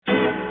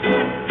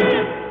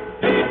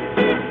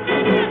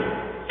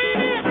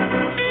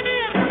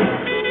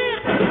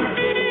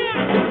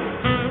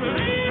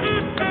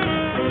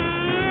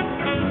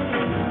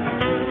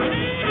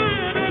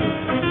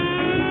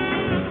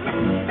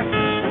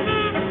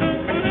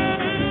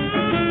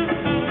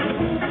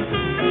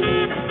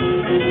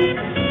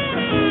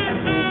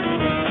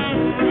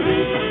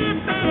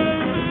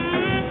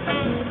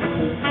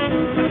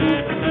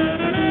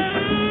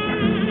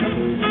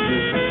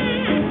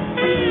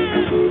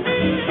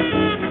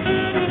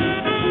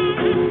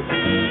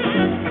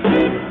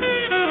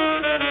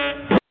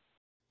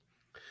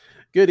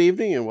Good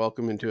evening and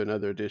welcome into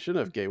another edition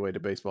of Gateway to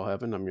Baseball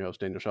Heaven. I'm your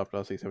host, Daniel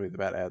Shoptaw, C70 At The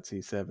Bat at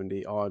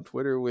C70 on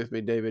Twitter. With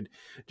me, David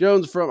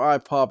Jones from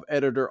iPop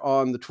Editor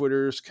on the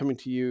Twitters, coming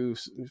to you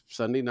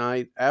Sunday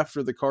night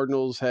after the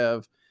Cardinals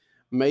have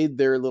made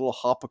their little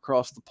hop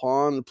across the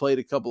pond, played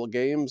a couple of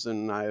games,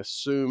 and I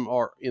assume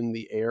are in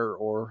the air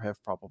or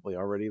have probably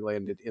already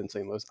landed in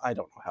St. Louis. I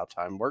don't know how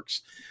time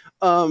works.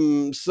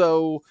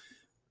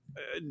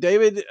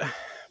 David,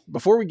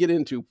 before we get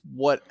into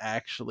what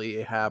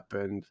actually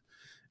happened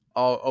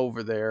all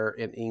over there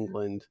in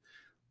England,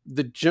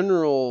 the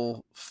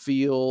general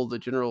feel, the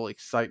general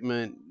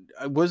excitement,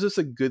 was this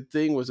a good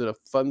thing? Was it a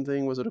fun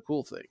thing? Was it a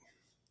cool thing?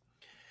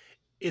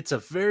 It's a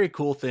very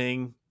cool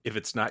thing if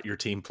it's not your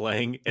team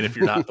playing and if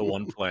you're not the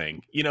one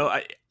playing.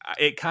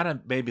 It kind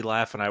of made me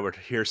laugh when I would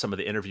hear some of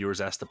the interviewers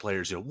ask the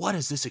players, what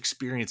has this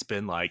experience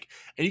been like?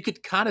 And you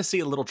could kind of see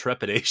a little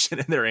trepidation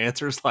in their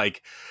answers.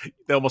 Like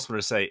they almost want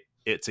to say,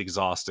 it's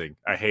exhausting.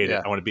 I hate it.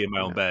 Yeah. I want to be in my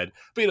own Yeah. bed.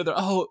 But,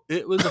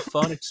 it was a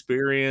fun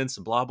experience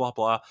and blah, blah,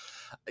 blah.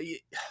 Y-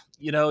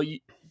 You know, you,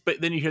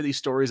 but then you hear these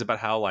stories about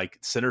how like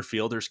center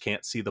fielders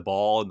can't see the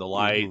ball and the Mm-hmm.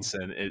 lights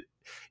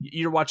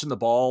you're watching the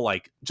ball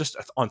like just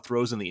on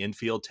throws in the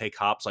infield take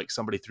hops like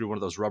somebody threw one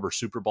of those rubber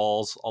super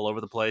balls all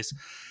over the place.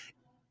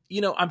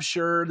 I'm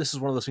sure this is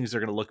one of those things they're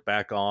going to look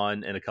back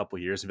on in a couple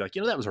of years and be like,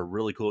 that was a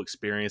really cool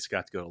experience.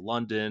 Got to go to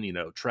London,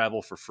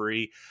 travel for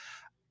free.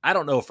 I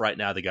don't know if right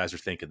now the guys are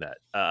thinking that.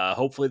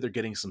 Hopefully they're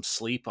getting some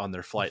sleep on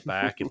their flight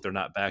back if they're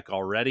not back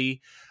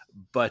already.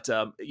 But,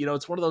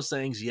 it's one of those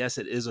things. Yes,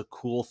 it is a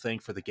cool thing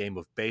for the game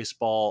of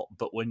baseball.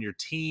 But when your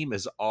team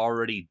is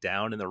already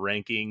down in the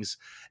rankings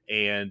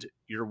and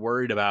you're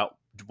worried about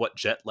what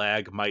jet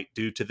lag might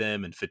do to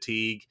them and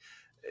fatigue,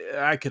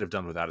 I could have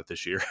done without it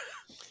this year.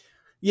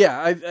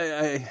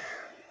 Yeah,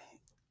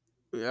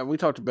 yeah, we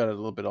talked about it a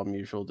little bit on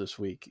Mutual this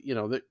week.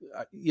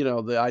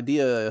 The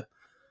idea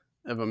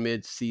of a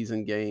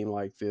mid-season game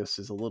like this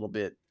is a little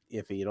bit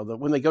iffy.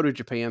 When they go to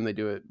Japan, they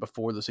do it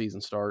before the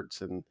season starts,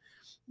 and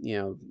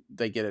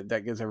they get it.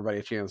 That gives everybody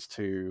a chance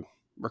to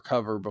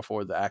recover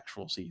before the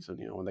actual season.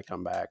 When they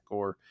come back,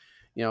 or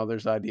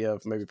there's the idea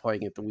of maybe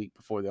playing it the week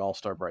before the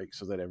All-Star break,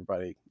 so that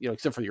everybody,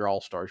 except for your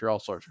All-Stars are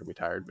going to be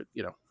tired, but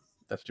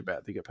that's too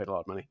bad. They get paid a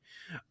lot of money.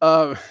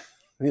 Uh,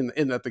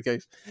 isn't that the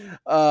case?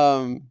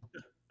 Um,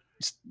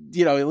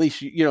 at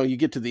least you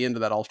get to the end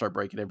of that All-Star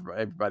break and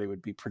everybody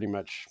would be pretty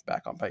much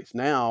back on pace.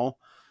 Now,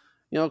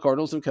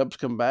 Cardinals and Cubs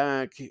come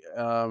back.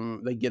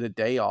 They get a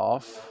day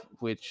off,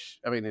 which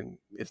I mean,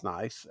 it's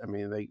nice. I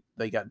mean,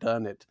 they got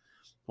done at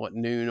what,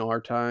 noon our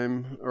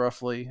time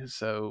roughly.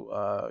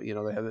 So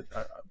they have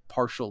a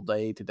partial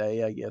day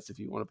today, I guess, if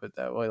you want to put it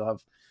that way. They'll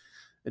have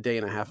a day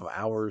and a half of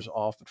hours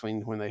off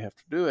between when they have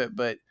to do it,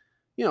 but.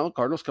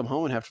 Cardinals come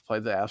home and have to play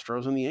the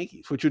Astros and the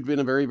Yankees, which would have been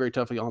a very, very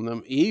toughie on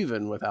them,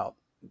 even without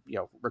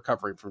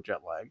recovering from jet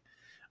lag.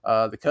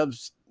 The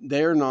Cubs,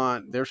 their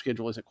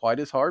schedule isn't quite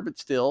as hard, but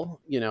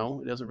still,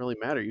 it doesn't really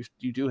matter.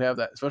 You do have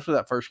that, especially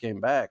that first game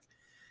back.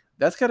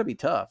 That's got to be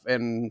tough.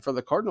 And for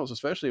the Cardinals,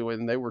 especially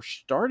when they were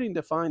starting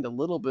to find a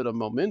little bit of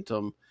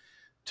momentum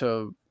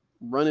to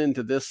run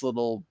into this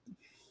little,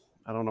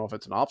 I don't know if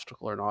it's an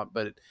obstacle or not,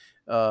 but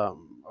a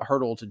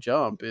hurdle to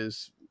jump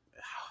is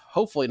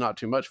hopefully not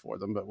too much for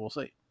them, but we'll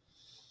see.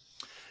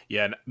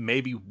 Yeah, and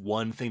maybe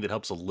one thing that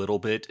helps a little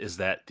bit is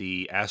that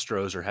the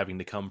Astros are having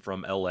to come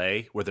from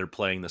LA where they're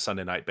playing the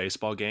Sunday night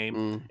baseball game.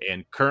 Mm.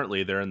 And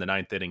currently they're in the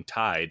ninth inning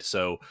tied.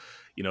 So,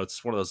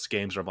 it's one of those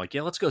games where I'm like,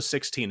 yeah, let's go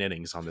 16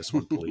 innings on this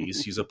one,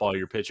 please. Use up all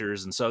your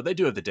pitchers. And so they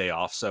do have the day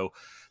off. So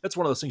that's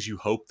one of those things you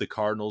hope the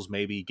Cardinals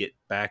maybe get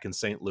back in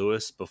St.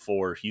 Louis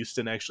before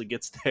Houston actually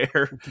gets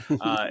there.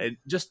 And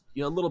just,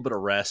 a little bit of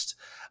rest.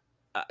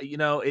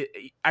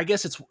 I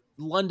guess it's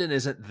London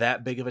isn't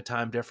that big of a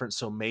time difference,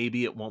 so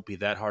maybe it won't be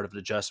that hard of an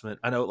adjustment.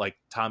 I know, like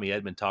Tommy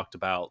Edman talked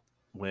about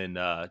when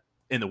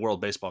in the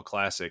World Baseball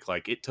Classic,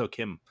 like it took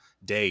him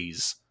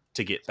days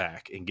to get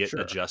back and get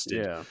Sure.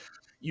 adjusted. Yeah.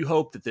 You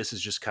hope that this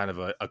is just kind of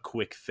a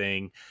quick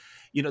thing.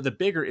 The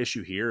bigger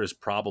issue here is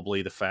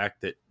probably the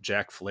fact that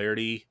Jack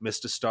Flaherty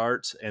missed a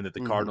start and that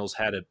Mm-hmm. the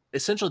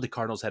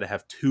Cardinals had to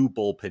have two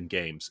bullpen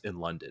games in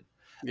London.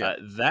 Yeah.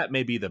 That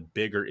may be the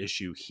bigger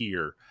issue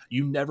here.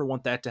 You never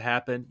want that to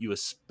happen. You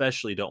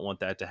especially don't want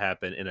that to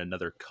happen in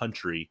another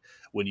country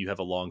when you have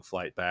a long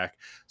flight back.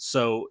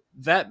 So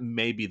that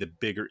may be the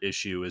bigger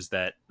issue is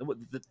that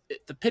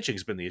the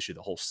pitching's been the issue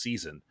the whole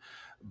season.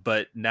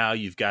 But now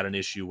you've got an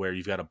issue where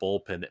you've got a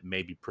bullpen that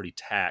may be pretty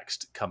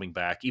taxed coming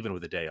back, even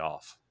with a day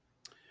off.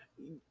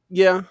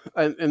 Yeah,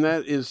 and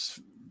that is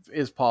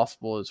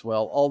possible as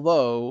well.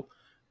 Although,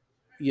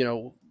 you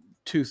know,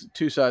 two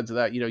sides of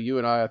that. You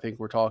and I think,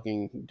 were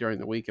talking during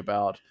the week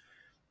about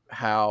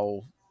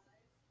how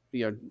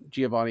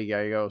Giovanni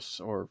Gallegos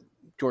or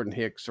Jordan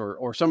Hicks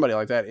or somebody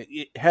like that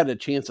it had a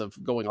chance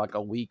of going like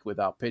a week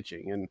without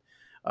pitching, and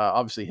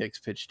obviously Hicks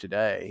pitched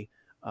today.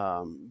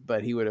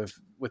 But he would have,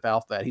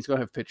 without that, he's going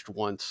to have pitched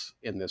once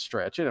in this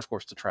stretch, and of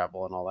course the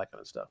travel and all that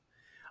kind of stuff.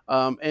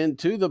 And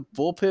two, the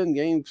bullpen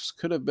games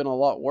could have been a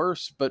lot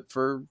worse, but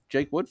for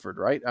Jake Woodford,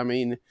 right? I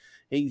mean,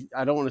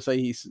 I don't want to say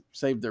he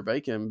saved their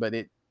bacon, but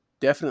it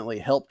definitely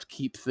helped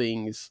keep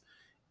things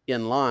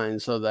in line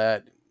so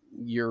that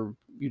you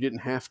didn't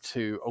have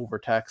to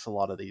overtax a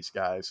lot of these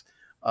guys.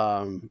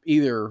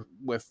 Either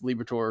with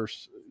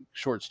Libertor's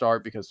short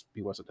start because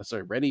he wasn't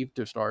necessarily ready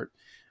to start,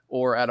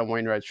 or Adam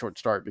Wainwright's short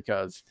start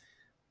because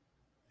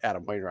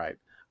Adam Wainwright.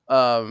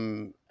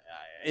 Um,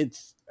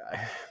 it's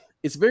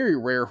it's very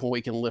rare when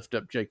we can lift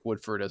up Jake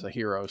Woodford as a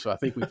hero, so I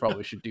think we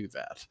probably should do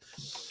that.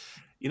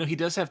 He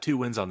does have 2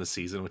 wins on the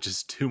season, which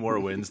is 2 more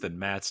wins than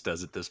Matt's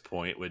does at this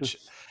point, which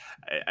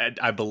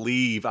I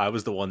believe I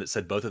was the one that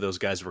said both of those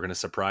guys were going to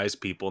surprise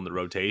people in the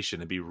rotation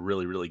and be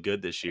really, really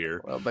good this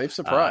year. Well, they've Uh,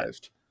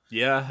 surprised.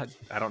 yeah,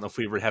 I don't know if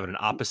we were having an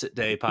opposite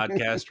day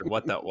podcast or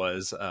what that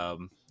was.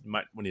 You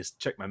might when you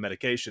check my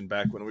medication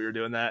back when we were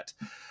doing that.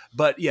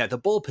 But yeah, the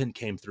bullpen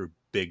came through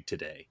big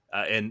today.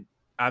 And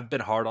I've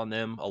been hard on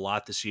them a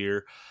lot this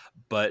year,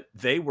 but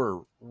they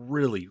were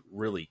really,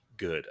 really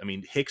good. I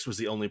mean, Hicks was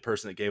the only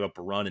person that gave up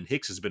a run, and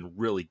Hicks has been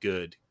really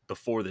good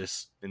before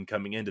this and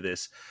coming into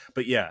this.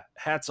 But yeah,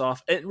 hats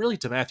off, and really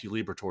to Matthew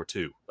Liberatore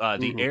too. The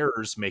Mm-hmm.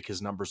 errors make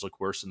his numbers look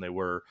worse than they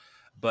were,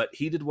 but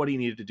he did what he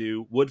needed to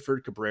do.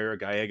 Woodford, Cabrera,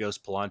 Gallegos,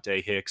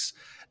 Palante, Hicks,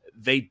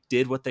 they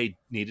did what they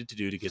needed to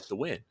do to get the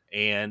win.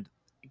 And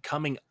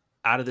coming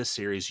out of this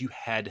series, you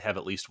had to have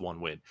at least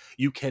one win.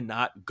 You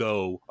cannot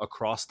go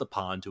across the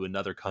pond to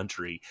another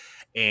country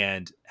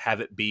and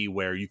have it be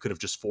where you could have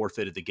just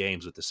forfeited the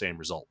games with the same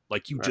result.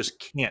 Like, you Right. just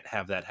can't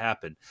have that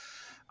happen.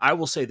 I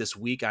will say this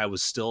week, I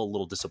was still a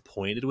little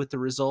disappointed with the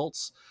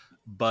results,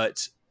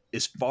 but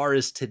as far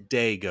as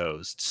today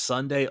goes,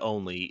 Sunday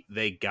only,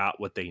 they got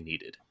what they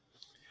needed.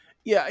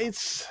 Yeah,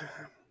 it's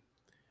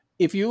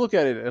if you look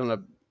at it on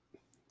a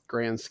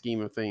grand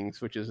scheme of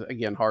things, which is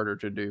again harder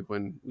to do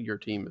when your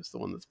team is the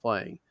one that's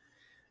playing.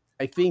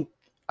 I think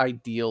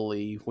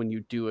ideally when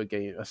you do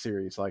a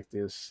series like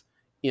this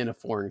in a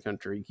foreign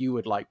country, you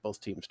would like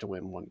both teams to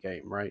win one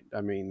game, right?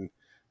 I mean,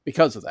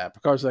 because of that,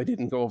 because they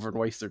didn't go over and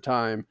waste their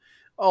time.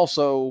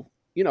 Also,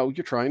 you're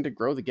trying to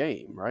grow the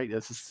game, right?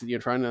 You're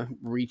trying to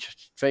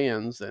reach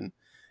fans and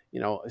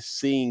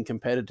seeing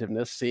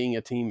competitiveness, seeing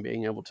a team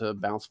being able to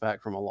bounce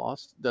back from a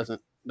loss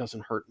doesn't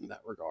hurt in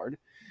that regard.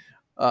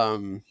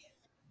 Um,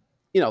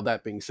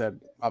 that being said,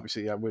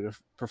 obviously I would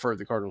have preferred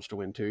the Cardinals to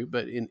win too,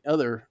 but in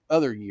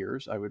other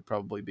years, I would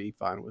probably be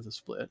fine with a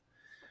split.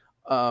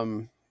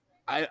 Um,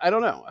 I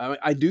don't know.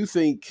 I do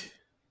think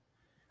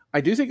I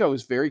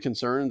was very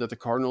concerned that the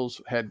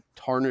Cardinals had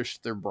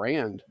tarnished their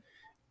brand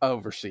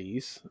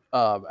overseas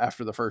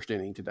after the first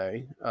inning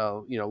today.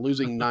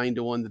 Losing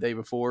 9-1 the day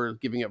before,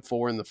 giving up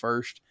 4 in the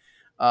first,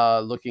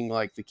 looking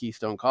like the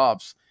Keystone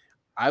Cops.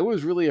 I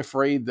was really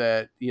afraid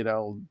that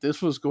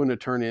this was going to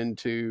turn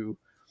into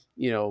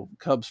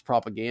Cubs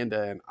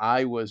propaganda, and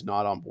I was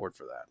not on board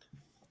for that.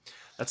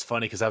 That's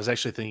funny because I was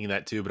actually thinking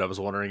that too, but I was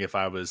wondering if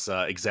I was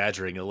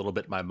exaggerating a little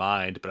bit in my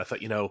mind. But I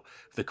thought,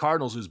 if the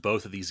Cardinals lose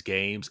both of these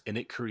games and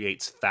it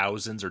creates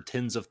thousands or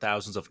tens of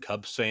thousands of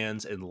Cubs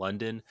fans in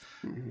London,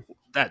 Mhm.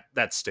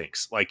 that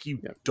stinks. Like, you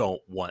Yeah.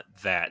 don't want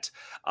that.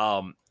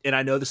 And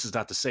I know this is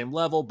not the same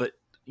level, but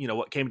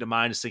what came to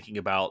mind is thinking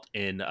about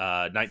in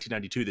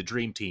 1992, the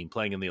Dream Team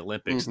playing in the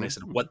Olympics, and they Hmm.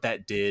 said what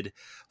that did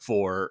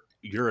for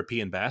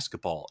European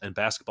basketball and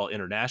basketball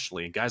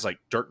internationally, and guys like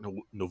Dirk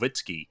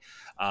Nowitzki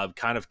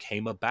kind of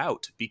came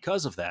about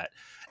because of that.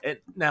 And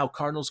now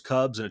Cardinals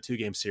Cubs in a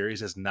 2-game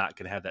series is not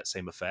going to have that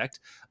same effect,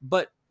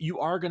 but you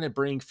are going to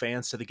bring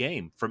fans to the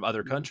game from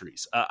other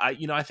countries.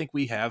 I think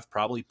we have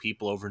probably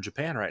people over in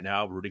Japan right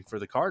now rooting for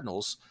the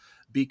Cardinals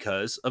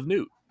because of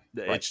Newt.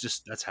 Right. It's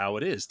just that's how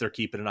it is. They're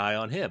keeping an eye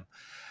on him,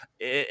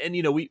 and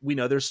we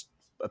know there's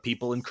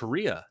people in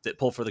Korea that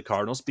pull for the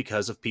Cardinals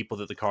because of people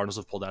that the Cardinals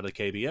have pulled out of the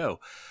KBO.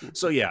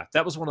 So Mhm. yeah,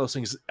 that was one of those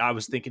things I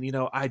was thinking,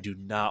 I do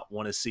not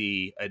want to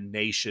see a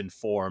nation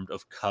formed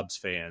of Cubs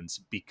fans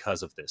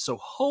because of this. So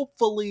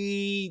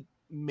hopefully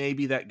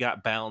maybe that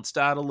got balanced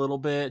out a little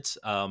bit.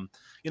 Some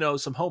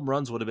home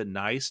runs would have been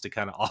nice to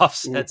kind of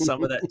offset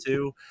some of that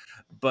too.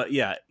 But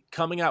yeah,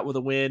 coming out with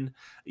a win,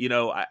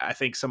 I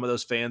think some of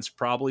those fans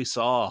probably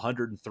saw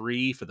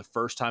 103 for the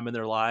first time in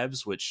their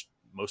lives, which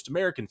most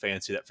American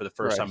fans see that for the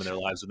first time in Right. their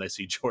lives when they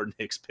see Jordan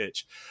Hicks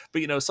pitch.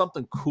 But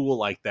something cool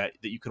like that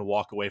you can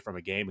walk away from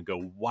a game and go,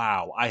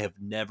 "Wow, I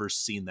have never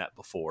seen that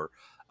before."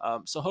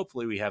 So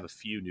hopefully we have a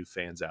few new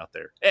fans out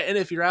there. And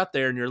if you're out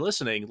there and you're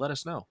listening, let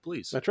us know,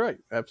 please. That's right.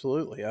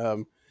 Absolutely.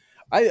 I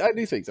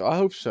do think so. I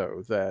hope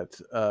so that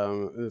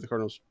the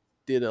Cardinals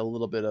did a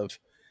little bit of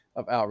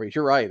outreach.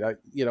 You're right.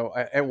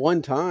 At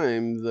one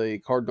time the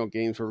Cardinal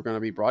games were going to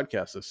be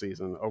broadcast this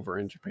season over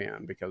in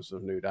Japan because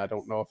of Newt. I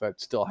don't know if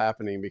that's still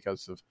happening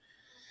because of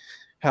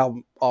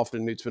how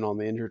often Newt's been on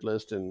the injured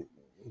list and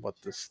what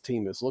this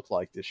team has looked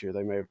like this year.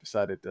 They may have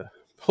decided to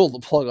pull the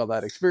plug on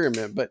that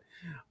experiment, but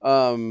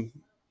um,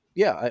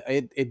 yeah,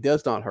 it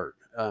does not hurt.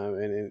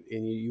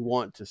 And you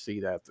want to see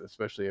that,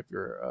 especially if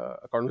you're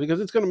a Cardinal, because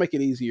it's going to make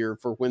it easier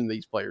for when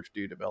these players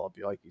do develop,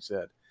 like you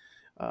said.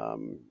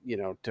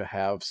 to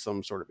have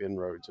some sort of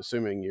inroads,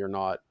 assuming you're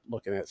not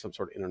looking at some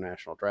sort of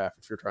international draft.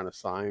 If you're trying to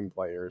sign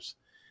players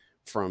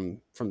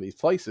from these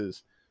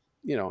places,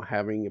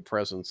 having a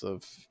presence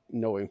of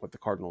knowing what the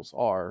Cardinals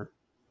are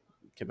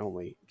can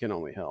only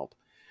help.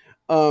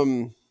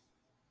 Um,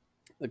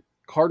 the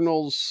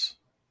Cardinals,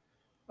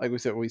 like we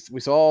said, we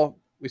saw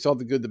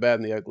the good, the bad,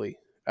 and the ugly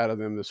out of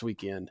them this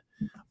weekend.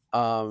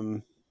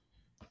 Um,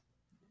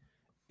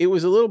 it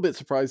was a little bit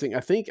surprising. I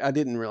think I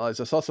didn't realize.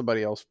 I saw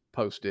somebody else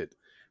post it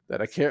that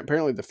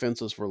apparently the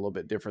fences were a little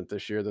bit different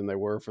this year than they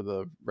were for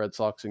the Red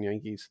Sox and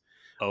Yankees.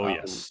 Oh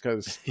yes,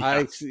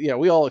 Because yeah.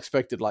 we all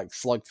expected like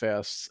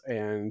slugfests,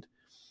 and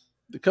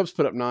the Cubs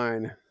put up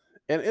 9,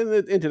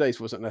 and today's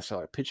wasn't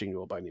necessarily a pitching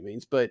duel by any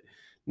means, but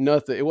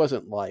nothing. It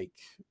wasn't like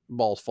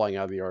balls flying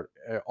out of the yard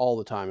all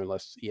the time,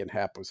 unless Ian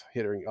Happ was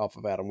hitting off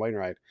of Adam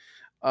Wainwright.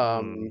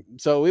 Mm.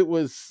 So it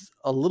was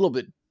a little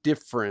bit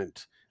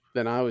different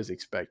than I was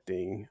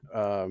expecting.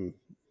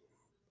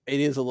 It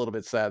is a little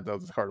bit sad though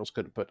that the Cardinals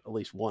couldn't put at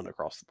least one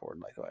across the board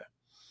like that.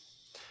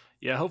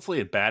 Yeah, hopefully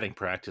at batting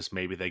practice,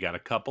 maybe they got a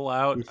couple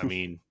out. I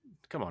mean,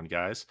 come on,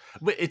 guys.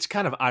 But it's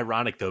kind of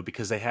ironic, though,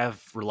 because they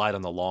have relied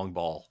on the long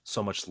ball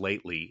so much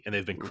lately, and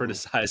they've been Mhm.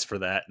 criticized for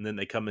that. And then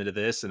they come into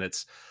this, and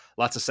it's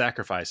lots of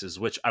sacrifices,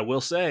 which I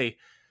will say,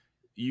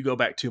 you go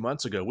back 2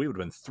 months ago, we would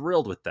have been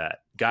thrilled with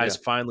that. Yeah, Guys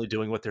finally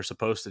doing what they're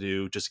supposed to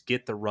do, just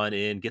get the run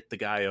in, get the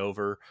guy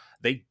over.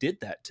 They did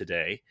that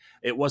today.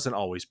 It wasn't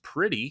always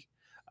pretty,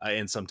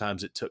 and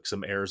sometimes it took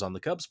some errors on the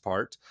Cubs'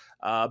 part.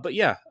 But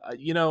yeah,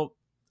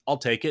 I'll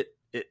take it.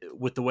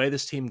 With the way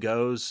this team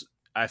goes,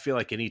 I feel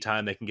like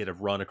anytime they can get a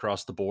run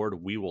across the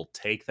board, we will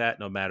take that,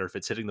 no matter if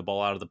it's hitting the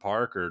ball out of the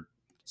park or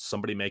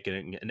somebody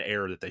making an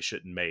error that they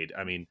shouldn't made.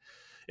 I mean,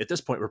 at this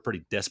point, we're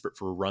pretty desperate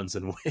for runs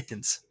and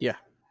wins. yeah.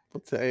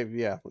 Let's say,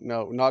 yeah.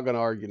 No, not going to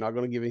argue. Not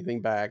going to give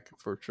anything back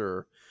for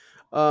sure.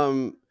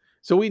 Um,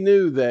 so we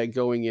knew that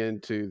going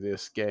into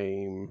this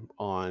game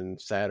on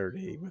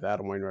Saturday with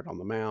Adam Wainwright on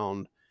the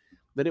mound,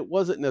 that it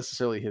wasn't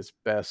necessarily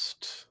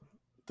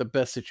the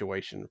best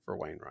situation for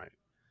Wainwright.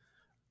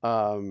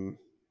 Um,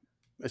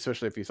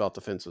 Especially if you thought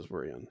the fences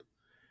were in.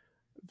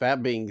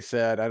 That being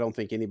said, I don't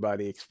think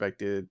anybody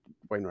expected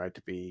Wainwright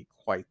to be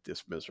quite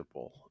this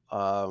miserable.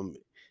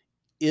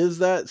 Is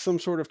that some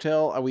sort of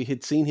tell? We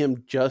had seen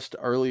him just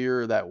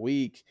earlier that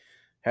week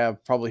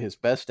have probably his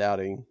best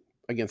outing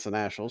against the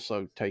Nationals,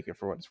 so take it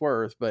for what it's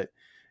worth. But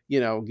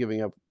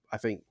giving up, I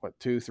think, what,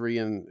 2, 3,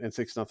 and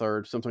 6 and a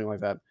third, something like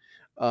that.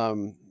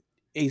 Um,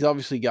 he's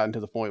obviously gotten to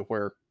the point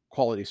where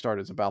quality start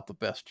is about the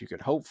best you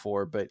could hope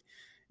for. But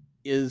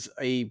is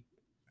a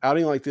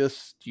outing like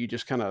this, do you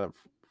just kind of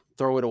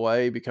throw it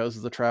away because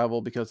of the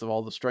travel, because of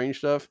all the strange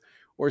stuff,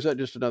 or is that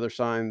just another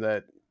sign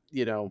that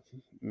you know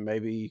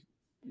maybe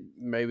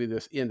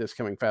this end is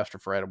coming faster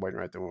for Adam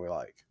Wainwright than we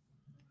like?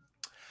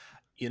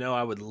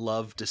 I would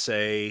love to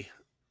say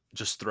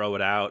just throw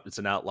it out. It's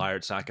an outlier.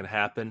 It's not going to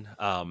happen.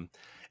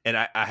 And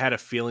I had a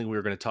feeling we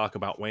were going to talk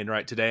about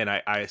Wainwright today, and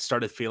I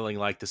started feeling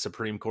like the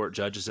Supreme Court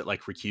judges that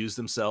like recuse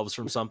themselves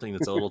from something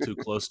that's a little too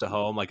close to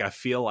home. Like I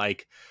feel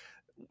like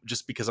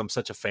just because I'm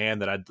such a fan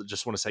that I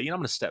just want to say, I'm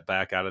going to step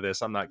back out of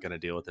this. I'm not going to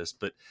deal with this.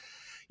 But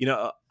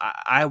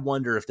I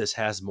wonder if this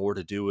has more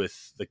to do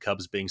with the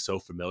Cubs being so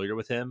familiar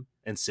with him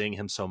and seeing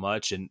him so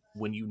much. And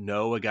when you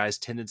know a guy's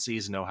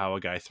tendencies, know how a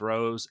guy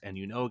throws, and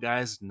a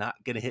guy's not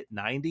going to hit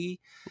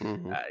 90,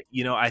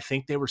 Mm-hmm. I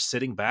think they were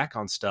sitting back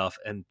on stuff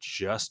and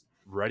just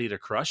ready to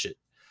crush it.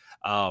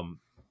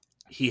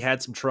 He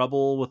had some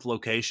trouble with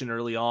location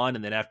early on,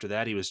 and then after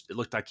that, it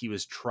looked like he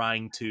was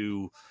trying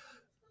to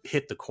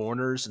hit the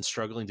corners and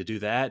struggling to do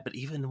that. But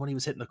even when he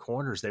was hitting the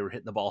corners, they were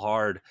hitting the ball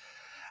hard.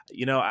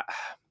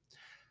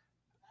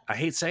 I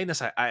hate saying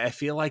this. I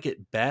feel like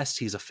at best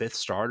he's a fifth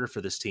starter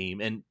for this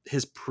team. And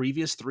his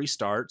previous 3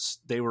 starts,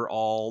 they were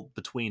all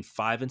between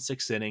 5 and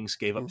 6 innings,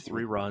 gave up Mm-hmm.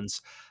 3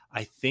 runs.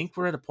 I think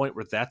we're at a point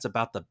where that's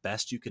about the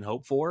best you can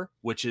hope for,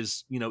 which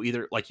is,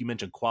 either like you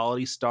mentioned,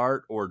 quality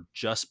start or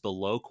just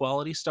below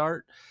quality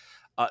start.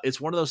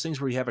 It's one of those things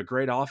where you have a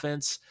great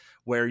offense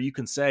where you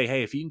can say,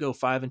 hey, if you can go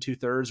 5 and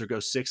 2/3 or go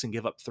 6 and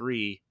give up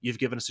 3, you've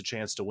given us a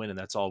chance to win, and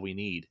that's all we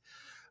need.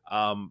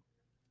 Um,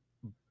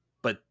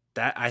 but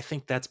that I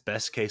think that's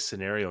best case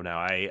scenario now.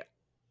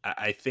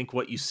 I think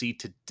what you see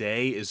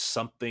today is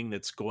something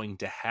that's going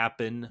to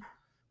happen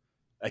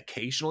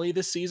occasionally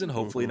this season,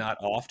 hopefully Mm-hmm. not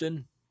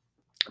often.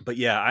 But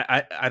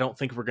yeah, I don't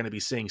think we're going to be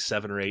seeing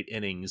 7 or 8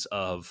 innings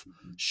of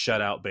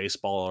shutout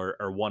baseball or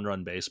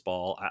 1-run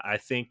baseball. I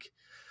think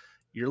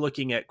you're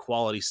looking at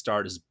quality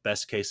start as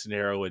best case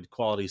scenario and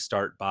quality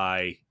start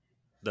by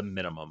the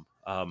minimum.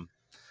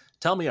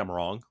 Tell me I'm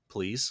wrong,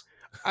 please.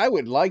 I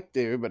would like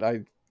to, but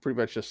I pretty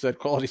much just said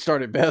quality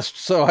start at best,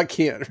 so I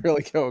can't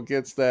really go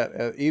against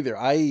that either.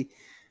 I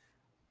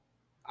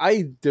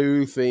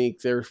do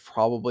think there's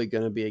probably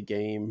going to be a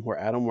game where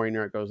Adam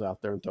Wainwright goes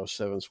out there and throws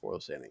 7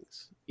 scoreless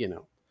innings.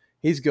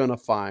 He's going to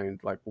find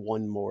like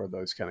one more of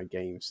those kind of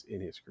games in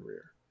his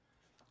career.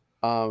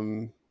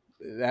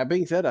 That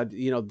being said,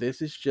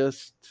 this is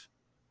just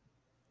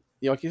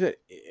like you said,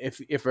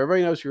 if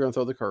everybody knows you're going to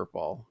throw the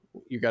curveball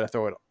You got to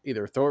throw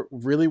it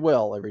really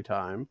well every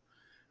time,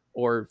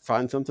 or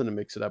find something to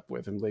mix it up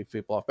with and leave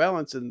people off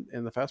balance. And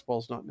the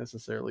fastball's not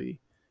necessarily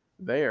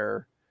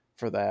there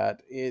for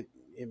that. It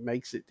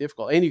makes it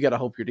difficult, and you got to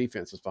hope your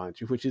defense is fine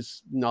too, which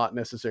has not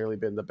necessarily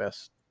been the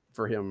best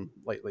for him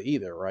lately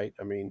either, right?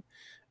 I mean,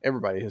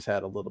 everybody has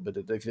had a little bit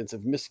of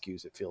defensive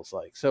miscues, it feels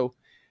like. So,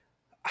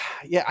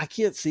 yeah, I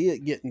can't see it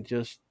getting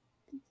just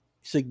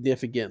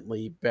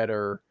significantly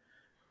better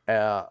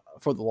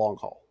for the long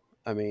haul.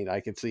 I mean, I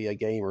could see a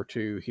game or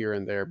two here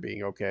and there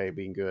being okay,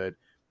 being good,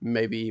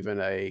 maybe even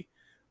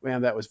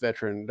that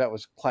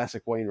was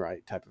classic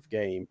Wainwright type of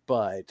game,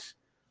 but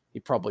he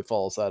probably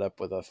follows that up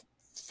with a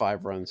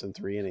 5 runs in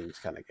 3 innings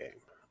kind of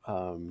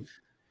game.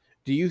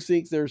 Do you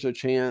think there's a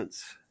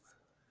chance,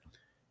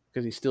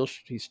 because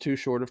he's too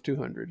short of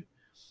 200?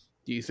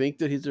 Do you think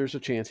that there's a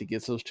chance he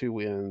gets those 2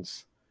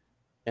 wins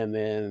and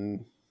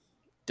then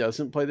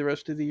doesn't play the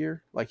rest of the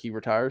year, like he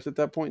retires at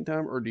that point in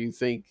time, or do you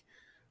think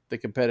the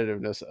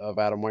competitiveness of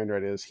Adam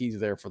Wainwright is he's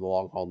there for the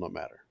long haul no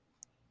matter?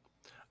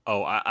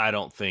 Oh, I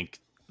don't think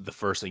the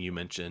first thing you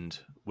mentioned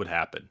would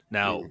happen.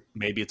 Now, Mm.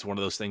 maybe it's one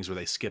of those things where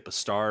they skip a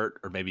start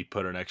or maybe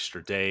put an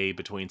extra day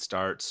between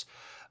starts.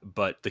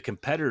 But the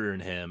competitor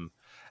in him,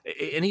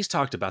 and he's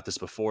talked about this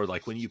before,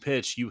 like when you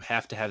pitch, you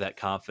have to have that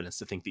confidence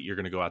to think that you're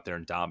going to go out there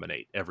and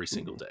dominate every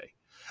single Mm-hmm. day.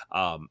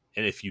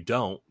 And if you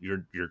don't,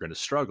 you're going to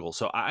struggle.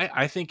 So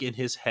I think in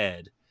his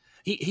head,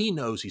 he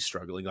knows he's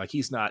struggling. Like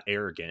he's not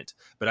arrogant,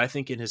 but I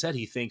think in his head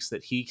he thinks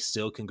that he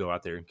still can go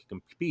out there and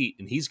compete,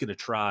 and he's going to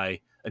try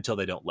until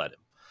they don't let him.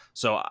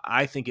 So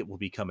I think it will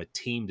become a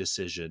team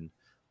decision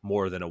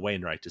more than a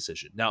Wainwright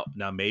decision. Now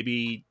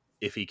maybe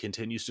if he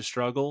continues to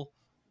struggle,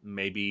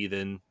 maybe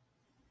then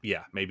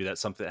yeah, maybe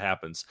that's something that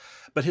happens.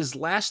 But his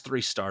last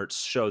 3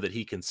 starts show that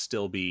he can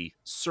still be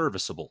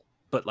serviceable.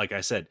 But like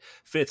I said,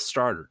 5th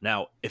starter.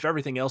 Now, if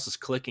everything else is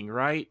clicking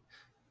right,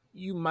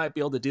 you might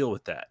be able to deal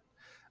with that.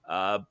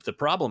 The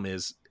problem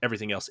is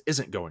everything else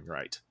isn't going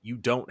right. You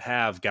don't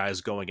have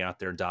guys going out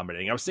there and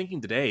dominating. I was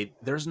thinking today,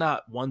 there's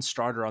not one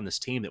starter on this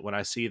team that when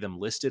I see them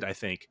listed, I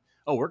think,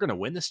 oh, we're going to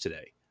win this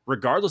today,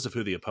 regardless of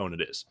who the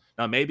opponent is.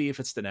 Now, maybe if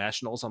it's the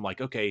Nationals, I'm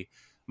like, okay,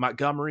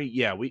 Montgomery,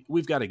 yeah,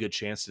 we've got a good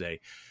chance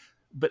today.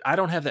 But I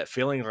don't have that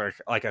feeling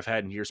like I've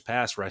had in years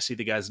past where I see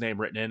the guy's name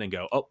written in and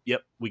go, oh,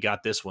 yep, we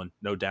got this one,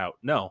 no doubt.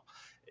 No,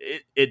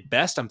 at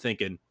best, I'm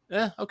thinking,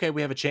 okay,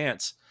 we have a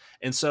chance.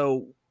 And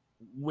so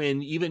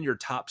when even your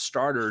top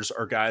starters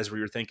are guys where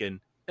you're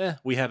thinking,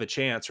 we have a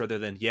chance rather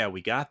than, yeah,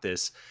 we got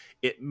this,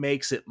 it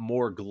makes it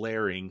more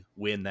glaring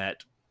when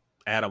that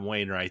Adam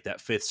Wainwright, that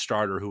 5th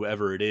starter,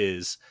 whoever it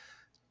is,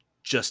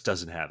 just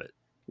doesn't have it.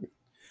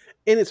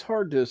 And it's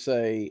hard to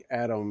say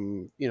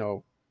Adam,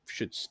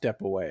 should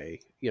step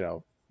away,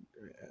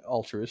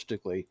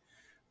 altruistically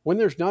when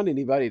there's not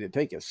anybody to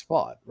take his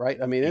spot,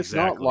 right? I mean, it's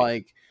not Exactly.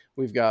 like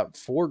we've got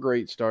 4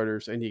 great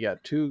starters and you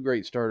got 2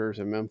 great starters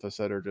in Memphis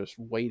that are just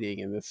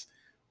waiting, and this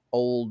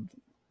old,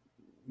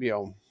 you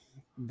know,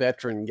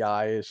 veteran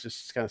guy is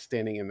just kind of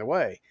standing in the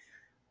way.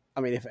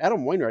 I mean, if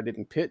Adam Wainwright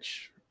didn't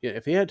pitch,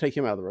 if he had to take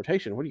him out of the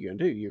rotation, what are you going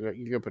to do? You're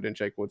going to put in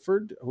Jake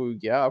Woodford, who,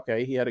 yeah,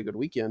 okay, he had a good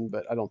weekend,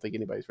 but I don't think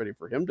anybody's ready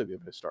for him to be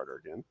a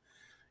starter again.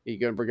 You're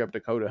going to bring up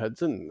Dakota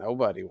Hudson?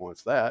 Nobody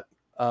wants that.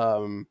 Are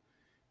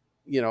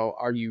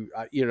you,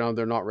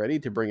 they're not ready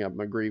to bring up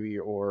McGreevy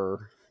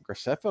or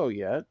Graceffo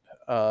yet.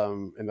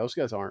 And those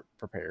guys aren't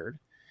prepared.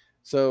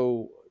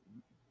 So,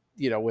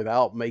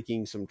 without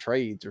making some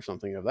trades or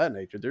something of that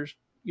nature, there's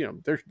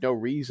no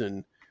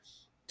reason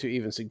to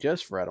even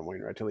suggest for Adam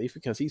Wainwright to leave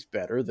because he's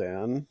better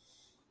than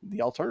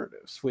the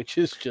alternatives, which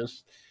is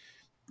just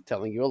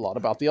telling you a lot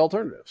about the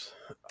alternatives.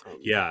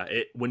 Yeah,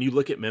 when you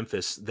look at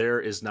Memphis, there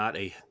is not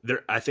a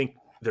there. I think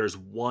there's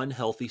one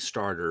healthy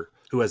starter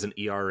who has an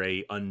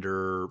ERA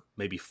under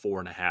maybe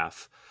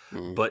 4.5,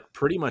 Mm, but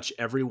pretty much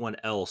everyone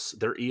else,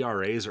 their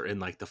ERAs are in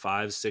like the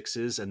 5,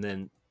 6s, and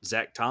then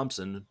Zach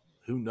Thompson,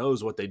 who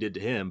knows what they did to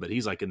him, but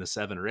he's like in the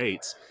 7 or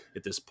 8s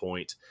at this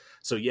point.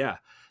 So yeah,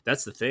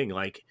 that's the thing.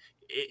 Like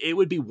it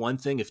would be one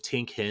thing if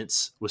Tink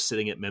Hintz was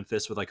sitting at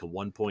Memphis with like a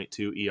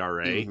 1.2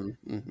 ERA,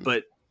 mm-hmm, mm-hmm,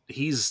 but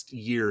he's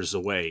years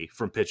away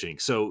from pitching.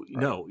 So right.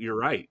 no, you're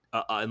right.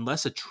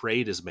 Unless a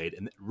trade is made,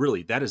 and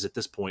really that is at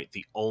this point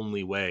the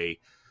only way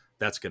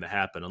that's going to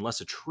happen.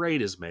 Unless a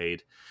trade is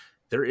made,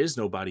 there is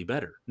nobody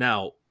better.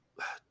 Now,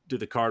 do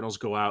the Cardinals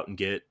go out and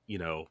get,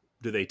 do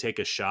they take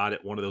a shot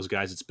at one of those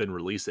guys that's been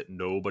released that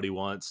nobody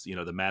wants?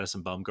 The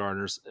Madison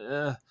Bumgarners.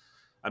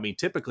 I mean,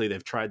 typically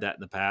they've tried that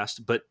in the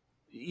past, but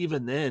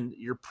even then,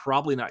 you're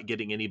probably not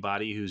getting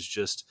anybody who's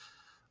just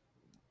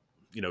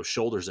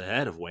shoulders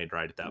ahead of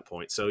Wainwright at that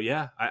point. So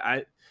yeah,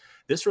 I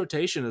this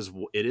rotation is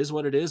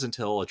what it is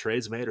until a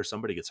trade's made or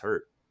somebody gets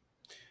hurt.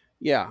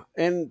 Yeah.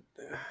 And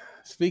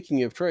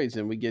speaking of trades,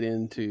 and we get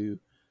into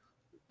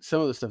some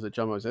of the stuff that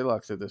John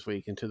Mozeliak said this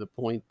week, and to the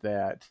point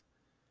that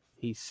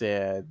he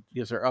said,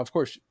 yes, sir, of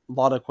course, a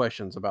lot of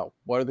questions about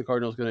what are the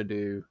Cardinals going to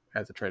do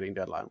at the trading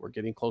deadline. We're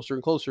getting closer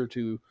and closer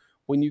to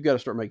when you got to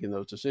start making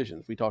those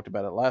decisions. We talked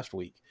about it last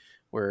week,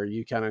 where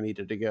you kind of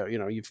needed to go,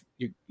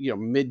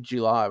 mid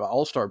July,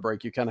 All-Star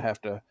break, you kind of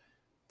have to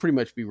pretty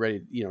much be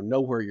ready,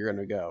 know where you're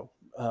going to go.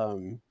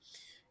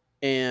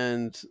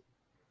 And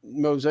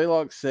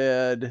Mozeliak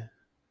said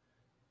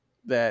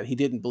that he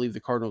didn't believe the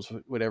Cardinals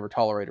would ever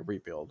tolerate a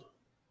rebuild.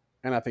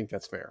 And I think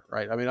that's fair,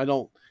 right? I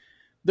mean,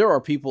 there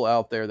are people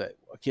out there that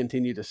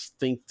continue to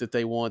think that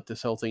they want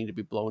this whole thing to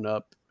be blown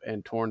up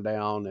and torn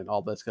down and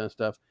all that kind of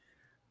stuff.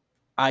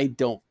 I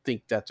don't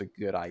think that's a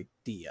good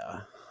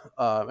idea.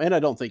 And I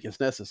don't think it's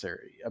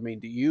necessary. I mean,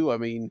 do you? I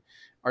mean,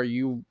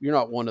 you're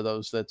not one of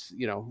those that's,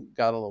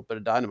 got a little bit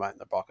of dynamite in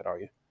their pocket, are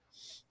you?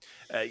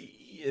 Uh,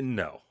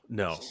 no,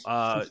 no.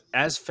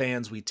 As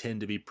fans, we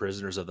tend to be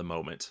prisoners of the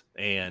moment.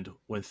 And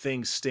when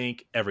things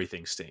stink,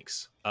 everything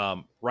stinks.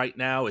 Right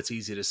now, it's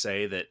easy to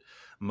say that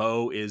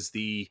Mo is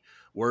the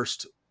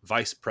worst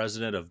vice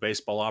president of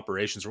baseball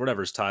operations or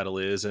whatever his title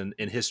is in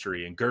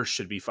history. And Gersh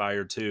should be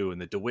fired too.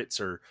 And the DeWitts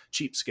are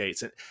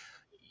cheapskates. And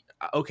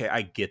okay,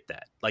 I get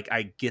that. Like,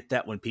 I get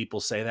that when people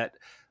say that.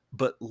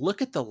 But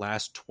look at the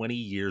last 20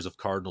 years of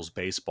Cardinals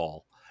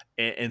baseball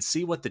and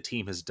see what the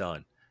team has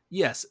done.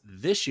 Yes,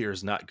 this year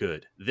is not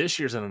good. This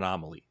year's an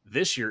anomaly.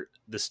 This year,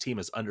 this team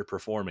is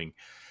underperforming.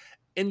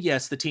 And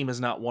yes, the team has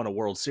not won a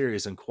World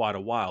Series in quite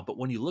a while. But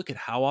when you look at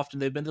how often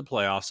they've been to the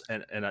playoffs,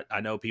 and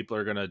I know people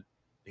are going to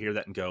hear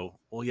that and go,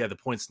 well, yeah, the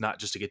point's not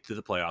just to get to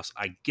the playoffs.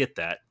 I get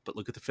that. But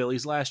look at the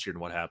Phillies last year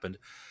and what happened.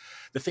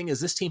 The thing is,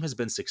 this team has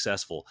been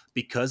successful.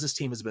 Because this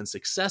team has been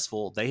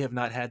successful, they have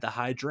not had the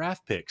high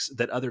draft picks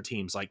that other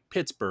teams like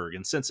Pittsburgh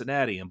and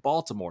Cincinnati and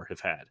Baltimore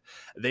have had.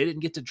 They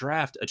didn't get to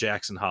draft a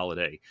Jackson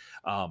Holiday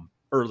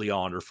early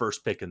on or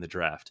first pick in the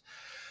draft.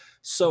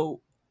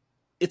 So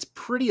it's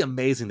pretty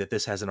amazing that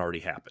this hasn't already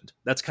happened.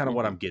 That's kind of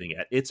what I'm getting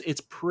at.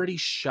 It's pretty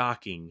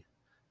shocking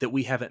that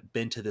we haven't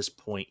been to this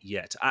point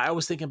yet. I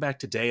was thinking back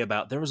today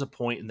about there was a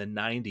point in the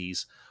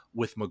 90s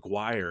with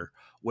McGuire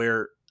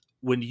where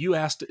when you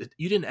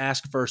didn't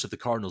ask first if the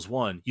Cardinals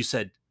won. You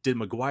said, did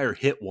McGuire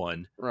hit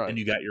one? Right. And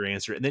you got your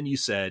answer. And then you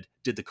said,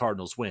 did the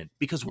Cardinals win?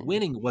 Because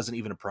winning wasn't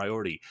even a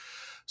priority.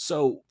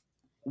 So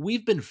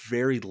we've been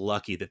very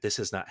lucky that this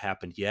has not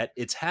happened yet.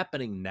 It's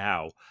happening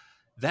now.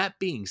 That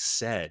being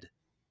said,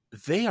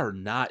 they are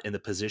not in the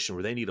position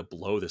where they need to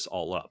blow this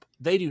all up.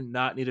 They do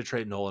not need to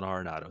trade Nolan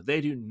Arenado.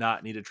 They do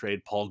not need to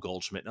trade Paul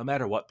Goldschmidt, no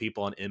matter what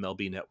people on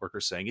MLB Network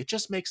are saying. It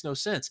just makes no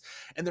sense.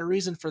 And the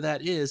reason for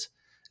that is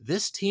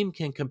this team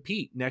can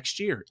compete next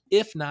year,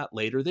 if not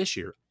later this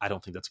year. I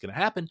don't think that's going to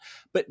happen,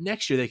 but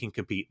next year they can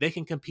compete. They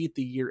can compete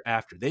the year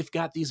after. They've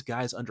got these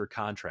guys under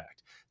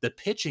contract. The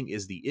pitching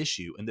is the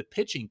issue, and the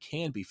pitching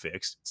can be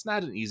fixed. It's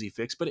not an easy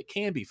fix, but it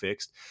can be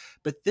fixed.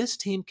 But this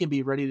team can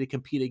be ready to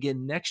compete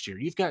again next year.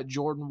 You've got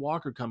Jordan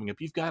Walker coming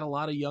up. You've got a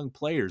lot of young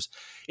players.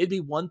 It'd be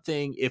one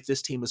thing if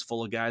this team was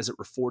full of guys that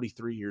were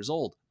 43 years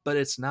old, but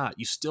it's not.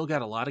 You still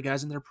got a lot of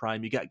guys in their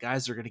prime. You got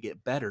guys that are going to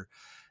get better.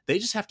 They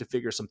just have to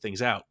figure some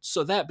things out.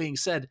 So that being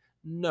said,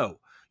 no,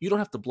 you don't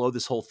have to blow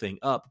this whole thing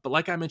up. But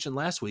like I mentioned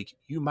last week,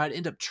 you might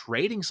end up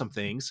trading some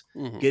things,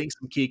 getting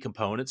some key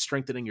components,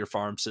 strengthening your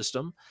farm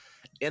system,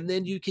 and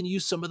then you can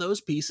use some of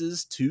those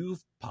pieces to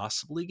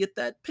possibly get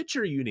that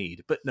pitcher you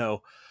need. But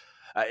no,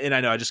 and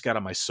I know I just got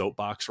on my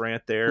soapbox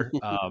rant there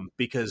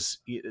because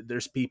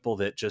there's people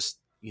that just,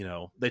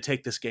 they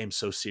take this game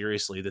so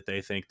seriously that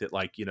they think that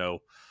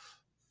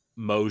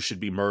Mo should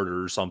be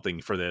murdered or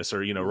something for this, or,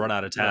 run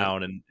out of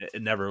town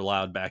and never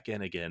allowed back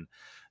in again.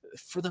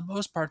 For the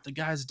most part, the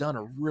guy's done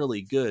a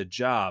really good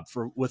job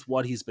with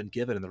what he's been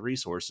given and the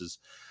resources.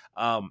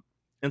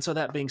 And so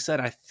that being said,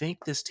 I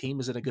think this team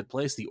is in a good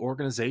place. The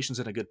organization's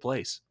in a good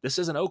place. This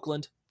isn't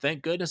Oakland.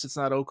 Thank goodness it's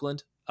not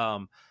Oakland.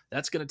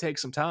 That's going to take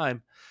some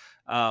time.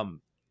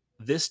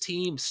 This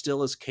team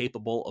still is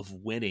capable of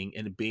winning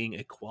and being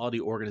a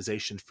quality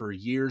organization for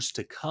years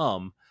to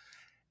come.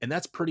 And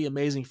that's pretty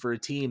amazing for a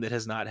team that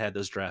has not had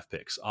those draft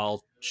picks.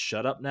 I'll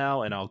shut up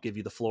now and I'll give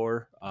you the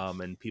floor,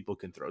 and people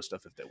can throw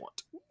stuff if they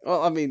want.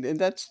 Well, I mean, and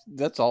that's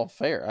all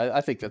fair. I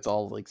think that's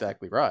all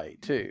exactly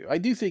right too. I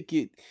do think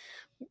it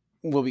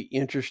will be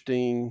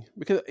interesting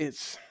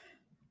because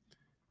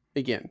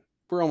again,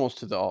 we're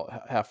almost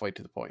halfway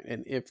to the point.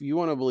 And if you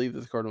want to believe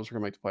that the Cardinals are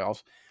going to make the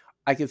playoffs,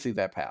 I can see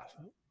that path.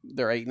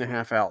 They're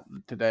 8.5 out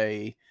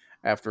today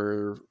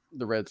after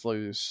the Reds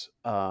lose.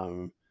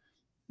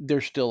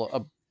 There's still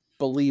a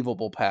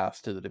believable path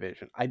to the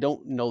division. I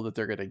don't know that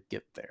they're going to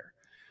get there.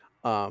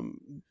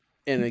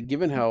 And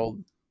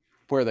given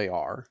where they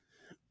are,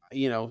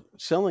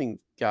 selling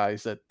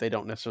guys that they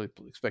don't necessarily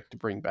expect to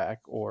bring back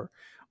or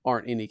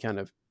aren't any kind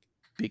of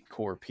big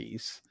core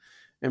piece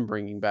and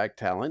bringing back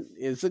talent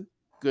is a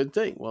good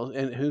thing. Well,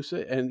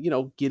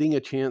 and getting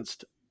a chance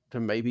to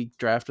maybe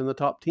draft in the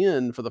top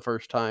 10 for the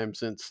first time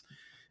since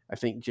I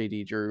think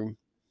JD Drew,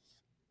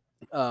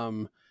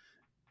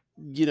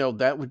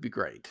 that would be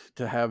great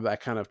to have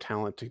that kind of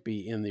talent to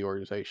be in the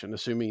organization,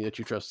 assuming that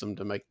you trust them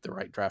to make the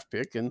right draft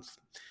pick. And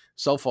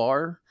so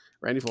far,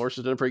 Randy Flores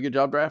has done a pretty good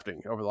job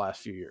drafting over the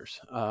last few years.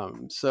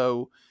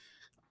 So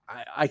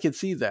I can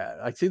see that.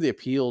 I see the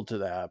appeal to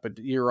that, but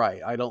you're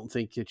right. I don't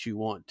think that you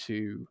want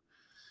to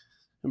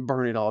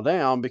burn it all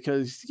down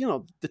because,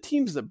 the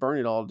teams that burn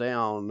it all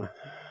down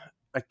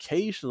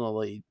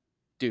occasionally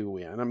do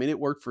win. I mean, it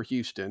worked for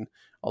Houston,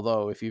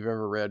 although if you've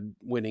ever read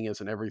Winning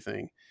Isn't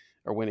Everything,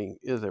 or Winning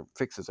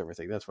Fixes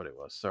Everything, that's what it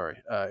was.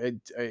 Sorry.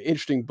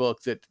 Interesting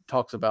book that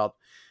talks about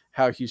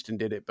how Houston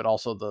did it, but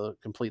also the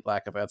complete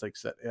lack of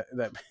ethics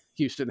that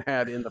Houston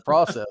had in the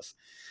process.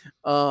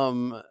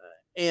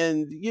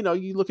 And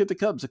you look at the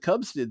Cubs. The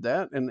Cubs did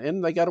that,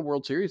 and they got a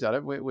World Series out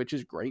of it, which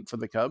is great for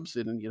the Cubs.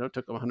 And it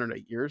took them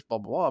 108 years, blah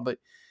blah blah. But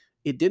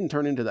it didn't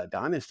turn into that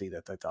dynasty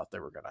that they thought they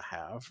were going to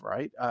have,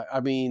 right?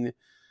 I mean,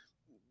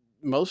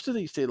 most of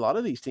these, a lot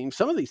of these teams,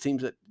 some of these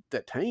teams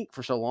that tank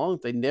for so long,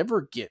 they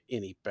never get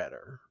any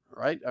better,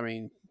 right? I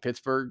mean,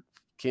 Pittsburgh,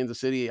 Kansas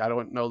City, I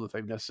don't know that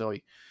they've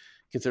necessarily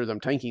considered them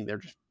tanking. They're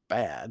just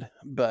bad,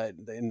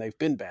 and they've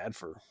been bad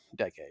for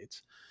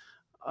decades.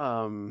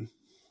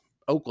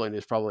 Oakland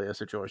is probably a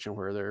situation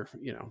where they're,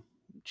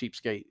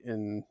 cheapskate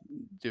and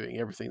doing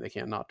everything they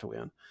can not to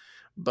win.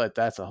 But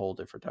that's a whole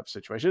different type of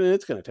situation, and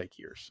it's going to take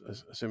years,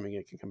 assuming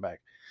it can come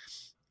back.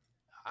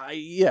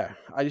 I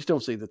just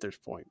don't see that there's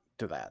point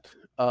to that.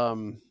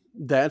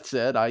 That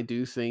said, I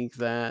do think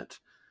that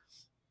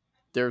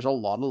there's a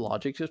lot of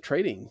logic to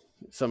trading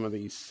some of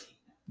these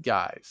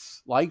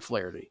guys, like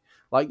Flaherty,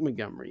 like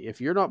Montgomery.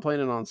 If you're not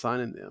planning on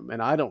signing them, and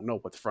I don't know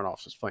what the front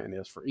office plan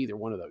is for either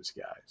one of those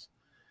guys,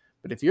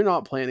 but if you're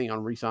not planning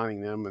on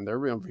re-signing them and they're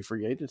going to be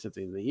free agents at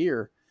the end of the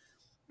year,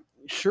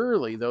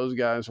 surely those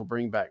guys will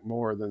bring back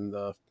more than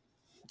the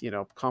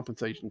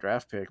compensation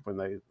draft pick when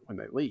they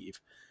leave.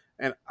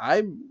 And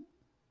I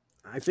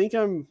think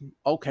I'm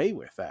okay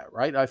with that,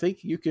 right? I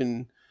think you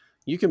can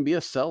be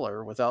a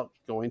seller without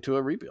going to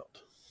a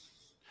rebuild.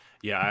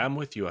 Yeah, I'm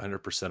with you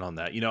 100% on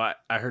that.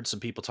 I heard some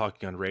people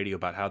talking on radio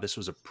about how this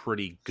was a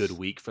pretty good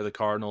week for the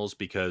Cardinals,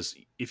 because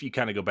if you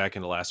kind of go back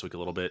into last week a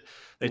little bit,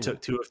 they took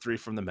 2 of 3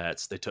 from the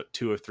Mets, they took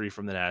 2 of 3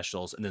 from the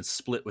Nationals, and then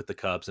split with the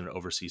Cubs in an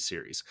overseas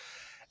series.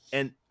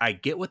 And I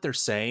get what they're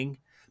saying,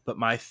 but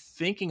my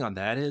thinking on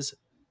that is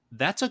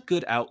that's a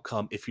good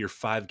outcome if you're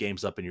 5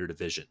 games up in your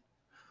division.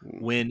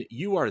 When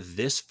you are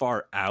this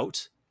far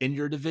out in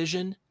your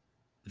division,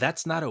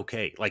 that's not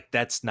okay. Like,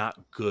 that's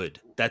not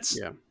good. That's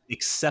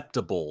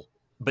acceptable.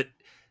 But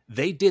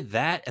they did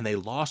that and they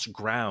lost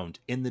ground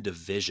in the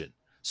division.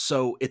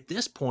 So at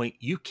this point,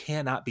 you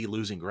cannot be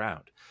losing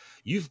ground.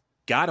 You've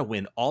got to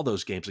win all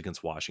those games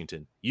against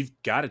Washington. You've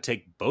got to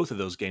take both of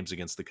those games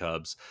against the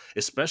Cubs,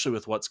 especially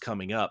with what's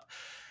coming up.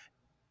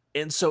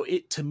 And so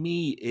to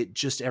me, it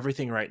just,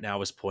 everything right now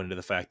is pointing to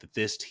the fact that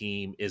this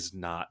team is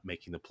not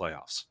making the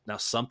playoffs. Now,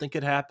 something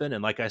could happen.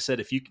 And like I said,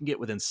 if you can get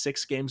within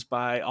 6 games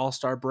by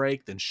All-Star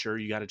break, then sure,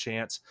 you got a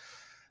chance.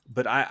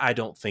 But I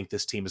don't think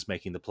this team is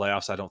making the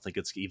playoffs. I don't think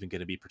it's even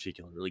going to be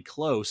particularly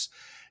close.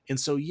 And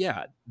so,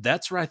 yeah,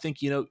 that's where I think,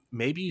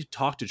 maybe you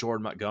talk to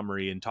Jordan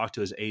Montgomery and talk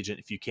to his agent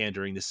if you can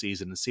during the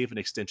season and see if an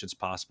extension is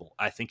possible.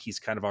 I think he's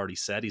kind of already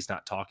said he's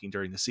not talking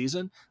during the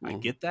season. I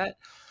get that.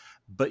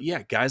 But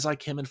yeah, guys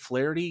like him and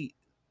Flaherty,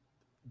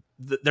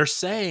 they're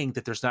saying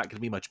that there's not going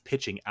to be much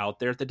pitching out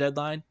there at the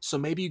deadline. So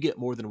maybe you get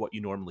more than what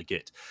you normally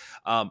get.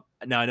 Now,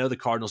 I know the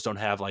Cardinals don't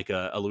have like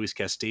a Luis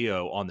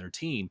Castillo on their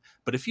team,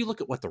 but if you look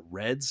at what the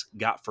Reds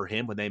got for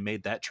him when they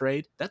made that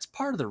trade, that's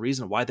part of the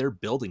reason why they're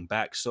building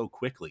back so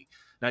quickly.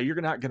 Now, you're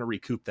not going to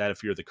recoup that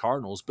if you're the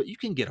Cardinals, but you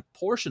can get a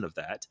portion of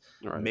that.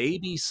 Right.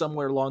 Maybe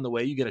somewhere along the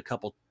way, you get a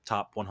couple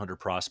top 100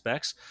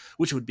 prospects,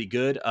 which would be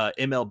good.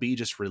 MLB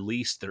just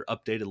released their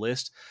updated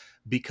list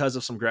because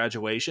of some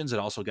graduations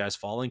and also guys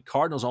falling.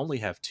 Cardinals only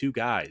have 2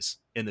 guys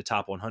in the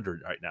top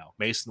 100 right now,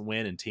 Mason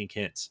Wynn and Tink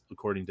Hintz,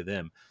 according to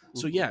them.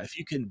 So yeah, if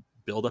you can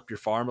build up your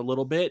farm a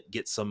little bit,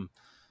 get some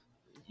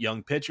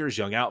young pitchers,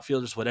 young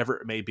outfielders, whatever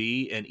it may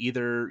be, and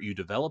either you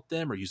develop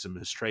them or use them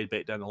as trade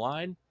bait down the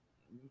line,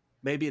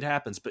 maybe it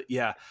happens. But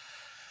yeah,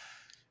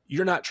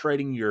 you're not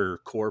trading your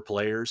core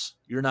players.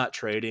 You're not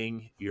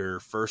trading your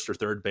first or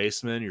third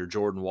baseman, your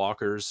Jordan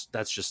Walkers.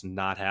 That's just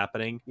not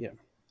happening. Yeah.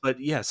 But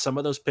yeah, some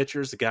of those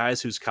pitchers, the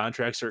guys whose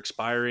contracts are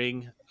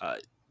expiring,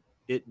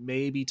 it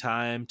may be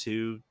time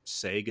to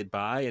say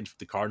goodbye and for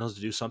the Cardinals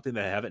to do something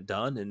they haven't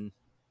done in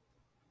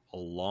a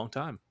long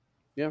time.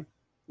 Yeah.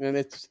 And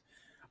it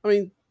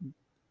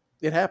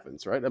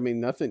happens, right? I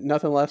mean, nothing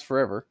lasts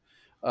forever.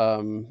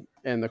 And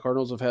the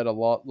Cardinals have had a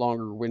lot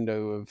longer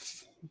window of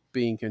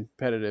being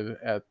competitive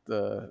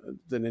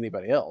than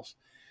anybody else.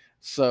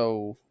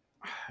 So,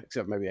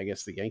 except maybe I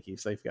guess the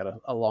Yankees, they've got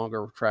a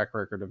longer track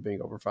record of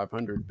being over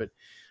 500. But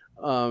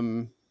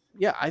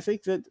yeah, I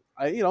think that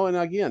and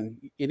again,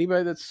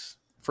 anybody that's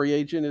free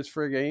agent is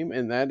fair game,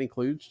 and that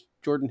includes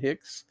Jordan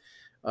Hicks.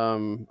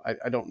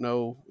 I don't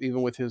know,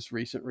 even with his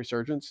recent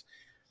resurgence.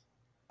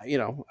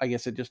 I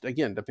guess it just,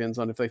 again, depends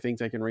on if they think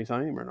they can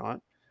re-sign him or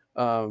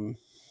not.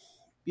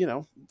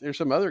 There's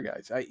some other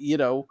guys.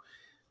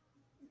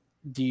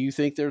 Do you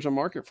think there's a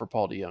market for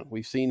Paul DeJong?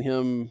 We've seen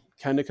him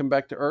kind of come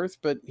back to earth,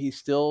 but he's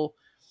still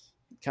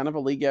kind of a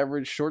league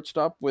average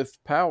shortstop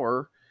with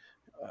power.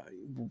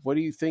 What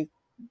do you think?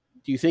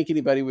 Do you think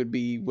anybody would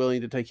be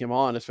willing to take him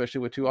on, especially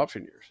with 2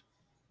 option years?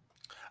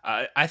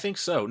 I think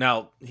so.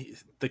 Now,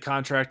 the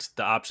contract,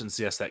 the options,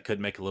 yes, that could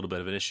make a little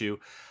bit of an issue.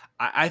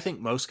 I think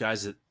most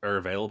guys that are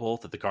available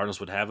that the Cardinals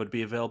would have would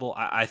be available.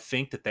 I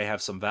think that they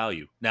have some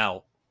value.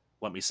 Now,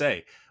 let me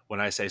say, when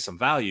I say some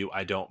value,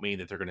 I don't mean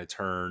that they're going to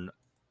turn,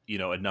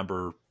 a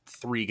number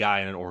 3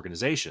 guy in an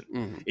organization.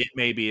 Mhm. It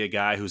may be a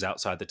guy who's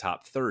outside the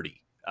top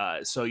 30.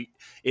 So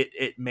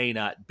it may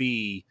not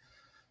be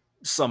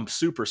some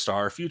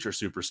superstar, future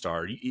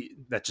superstar.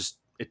 That just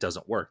it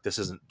doesn't work. This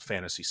isn't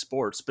fantasy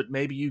sports, but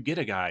maybe you get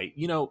a guy.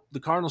 The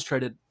Cardinals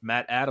traded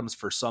Matt Adams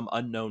for some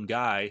unknown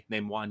guy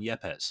named Juan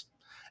Yepes,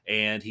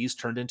 and he's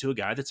turned into a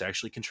guy that's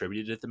actually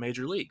contributed at the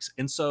major leagues.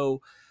 And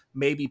so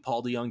maybe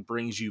Paul DeYoung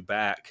brings you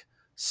back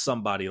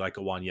somebody like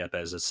a Juan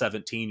Yepes, a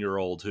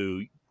 17-year-old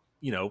who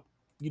you know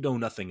you know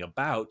nothing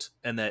about,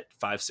 and that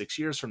 5-6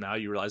 years from now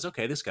you realize,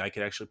 okay, this guy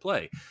could actually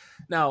play.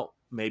 Now,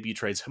 maybe you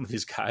trade some of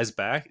these guys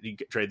back,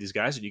 trade these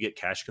guys, and you get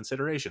cash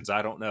considerations.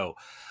 I don't know.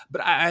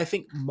 But I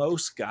think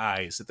most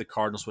guys that the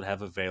Cardinals would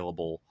have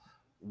available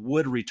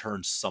would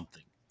return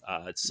something.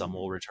 Some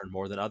will return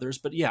more than others.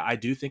 But yeah, I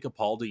do think a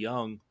Paul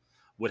DeYoung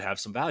would have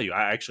some value.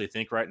 I actually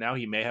think right now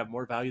he may have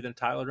more value than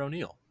Tyler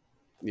O'Neill.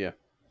 Yeah.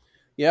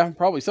 Yeah,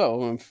 probably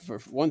so. For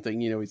one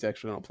thing, he's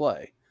actually going to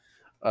play.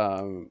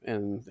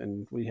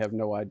 And we have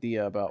no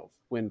idea about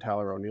when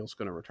Tyler O'Neill's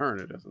going to return.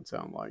 It doesn't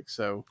sound like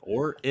so,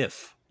 Or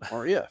if.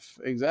 or if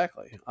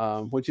exactly,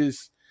 which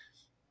is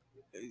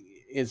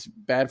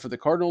bad for the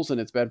Cardinals and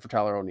it's bad for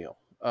Tyler O'Neill.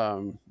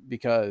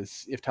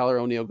 Because if Tyler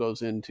O'Neill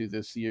goes into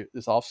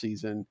this off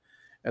season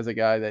as a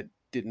guy that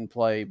didn't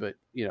play, but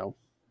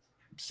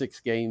 6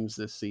 games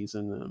this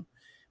season,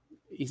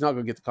 he's not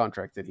going to get the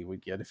contract that he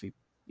would get if he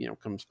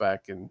comes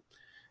back and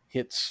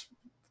hits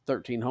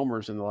 13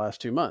 homers in the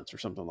last 2 months or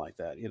something like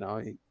that.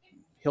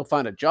 He'll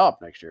find a job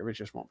next year, but it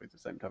just won't be the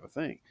same type of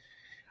thing.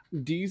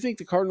 Do you think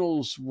the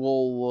Cardinals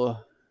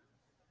will?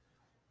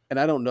 And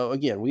I don't know.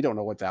 Again, we don't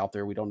know what's out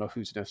there. We don't know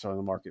who's necessarily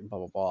on the market and blah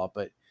blah blah.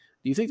 But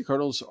do you think the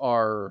Cardinals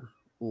are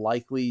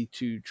likely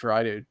to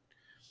try to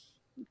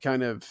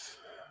kind of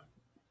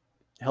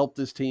help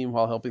this team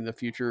while helping the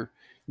future?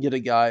 Get a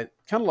guy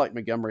kind of like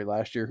Montgomery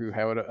last year who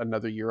had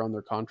another year on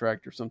their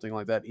contract or something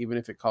like that, even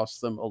if it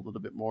costs them a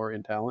little bit more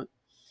in talent.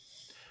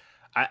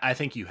 I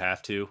think you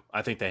have to.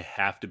 I think they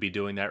have to be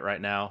doing that right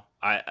now.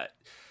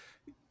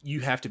 You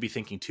have to be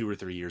thinking 2 or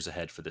 3 years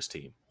ahead for this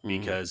team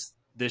because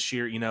this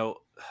year,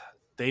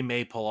 they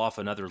may pull off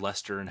another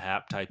Lester and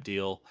Hap type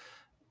deal.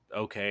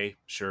 Okay,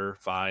 sure,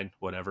 fine,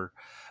 whatever.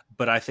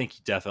 But I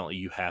think definitely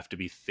you have to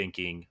be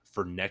thinking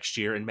for next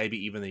year and maybe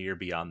even the year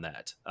beyond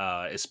that,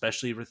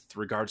 especially with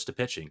regards to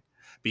pitching.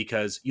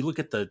 Because you look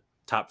at the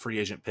top free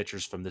agent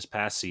pitchers from this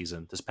past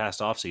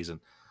offseason,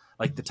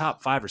 like the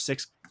top 5 or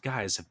 6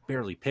 guys have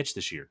barely pitched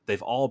this year.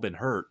 They've all been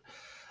hurt.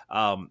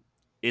 Um,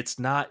 it's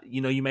not,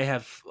 you may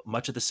have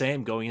much of the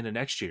same going into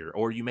next year,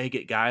 or you may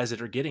get guys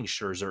that are getting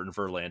Scherzer and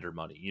Verlander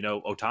money.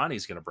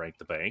 Ohtani's going to break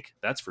the bank.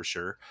 That's for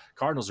sure.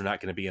 Cardinals are not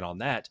going to be in on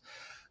that.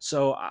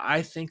 So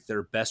I think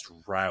their best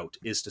route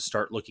is to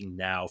start looking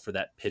now for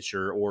that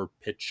pitcher or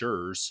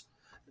pitchers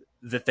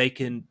that they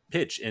can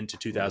pitch into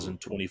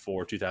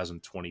 2024,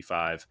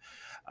 2025.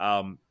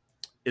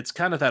 It's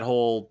kind of that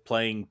whole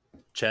playing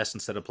chess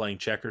instead of playing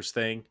checkers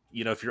thing.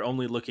 If you're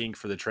only looking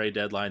for the trade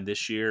deadline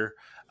this year,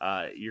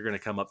 you're going to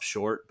come up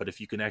short. But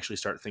if you can actually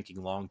start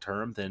thinking long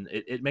term, then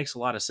it makes a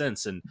lot of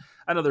sense. And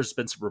I know there's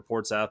been some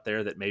reports out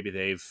there that maybe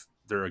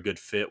they're a good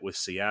fit with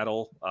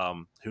Seattle.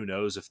 Who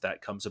knows if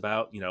that comes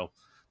about?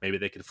 Maybe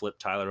they could flip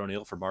Tyler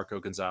O'Neill for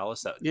Marco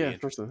Gonzalez. That would be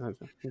interesting. That'd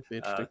be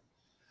interesting.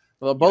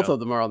 Well, both of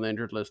them are on the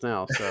injured list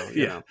now, so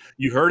yeah,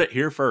 you heard it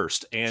here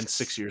first, and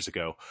 6 years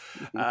ago.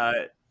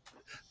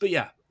 But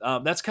yeah,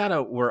 that's kind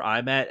of where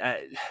I'm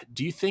at.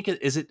 Do you think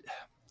is it,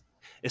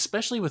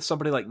 especially with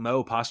somebody like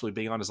Mo possibly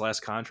being on his last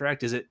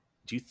contract, do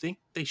you think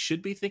they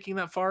should be thinking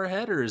that far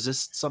ahead, or is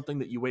this something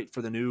that you wait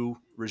for the new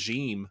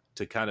regime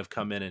to kind of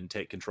come in and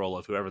take control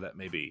of, whoever that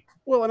may be?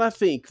 Well, and I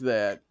think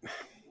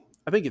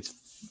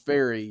it's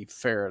very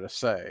fair to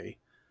say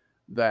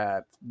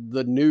that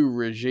the new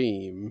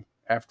regime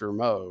after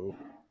Mo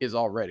is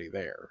already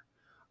there.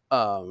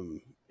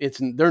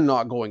 They're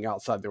not going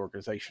outside the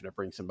organization to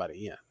bring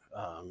somebody in.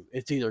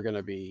 It's either going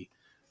to be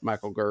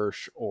Michael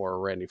Gersh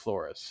or Randy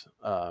Flores.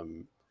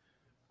 And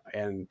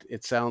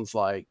it sounds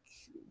like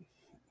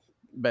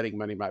betting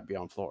money might be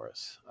on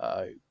Flores.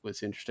 It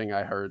was interesting.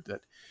 I heard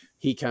that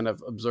he kind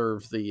of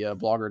observed the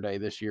blogger day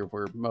this year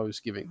where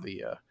Mo's giving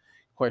the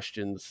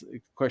question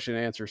and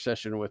answer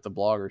session with the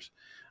bloggers.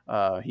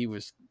 He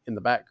was in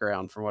the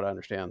background from what I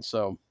understand.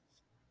 So,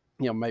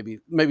 maybe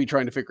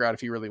trying to figure out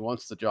if he really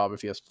wants the job,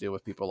 if he has to deal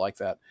with people like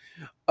that,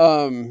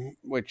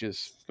 which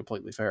is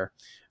completely fair.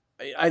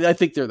 I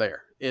think they're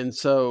there. And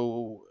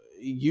so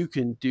you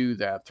can do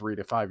that 3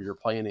 to 5 year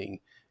planning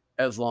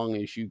as long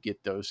as you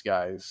get those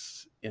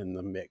guys in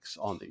the mix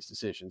on these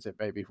decisions. It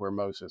may be where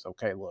Mo says,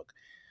 okay, look,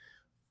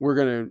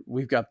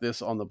 we've got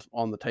this on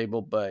the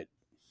table, but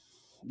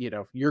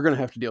you're going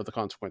to have to deal with the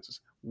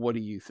consequences. What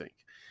do you think?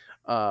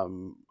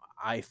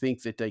 I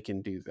think that they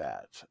can do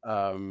that.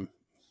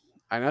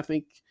 And I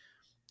think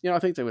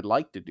they would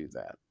like to do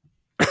that.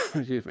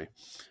 Excuse me.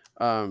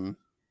 I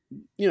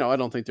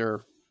don't think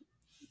they're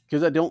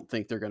because I don't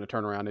think they're going to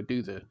turn around and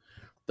do the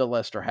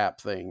Lester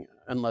Hap thing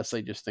unless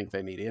they just think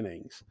they need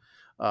innings.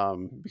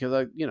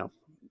 Because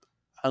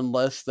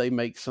unless they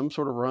make some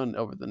sort of run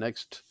over the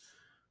next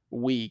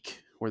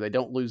week where they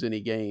don't lose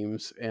any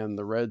games and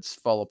the Reds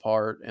fall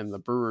apart and the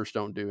Brewers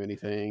don't do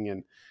anything,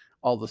 and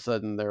all of a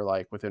sudden they're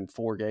like within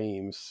 4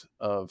 games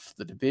of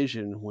the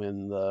division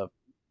when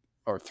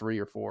or 3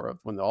 or 4 of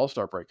when the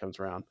All-Star break comes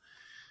around.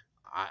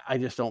 I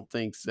just don't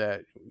think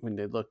that when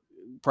they look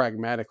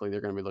pragmatically,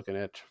 they're going to be looking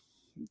at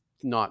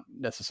not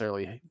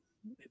necessarily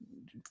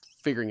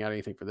figuring out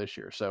anything for this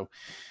year. So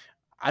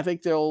I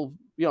think I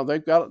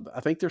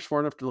think they're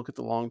smart enough to look at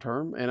the long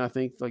term. And I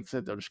think, like I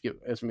said, they'll just get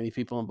as many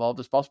people involved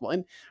as possible.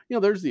 And,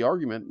 there's the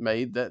argument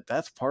made that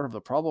that's part of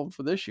the problem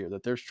for this year,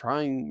 that there's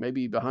trying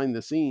maybe behind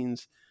the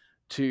scenes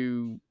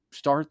to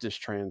start this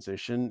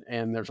transition.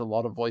 And there's a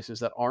lot of voices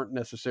that aren't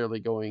necessarily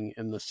going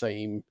in the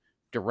same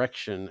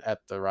direction at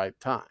the right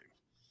time.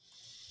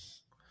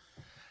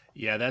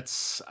 Yeah,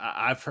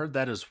 I've heard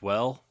that as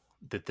well,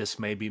 that this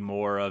may be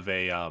more of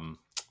a,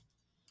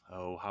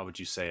 how would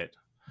you say it?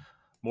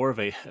 More of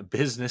a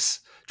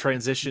business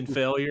transition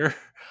failure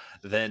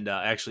than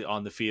actually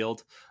on the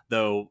field.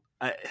 Though,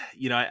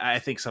 I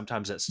think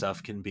sometimes that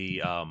stuff can be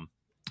a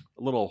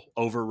little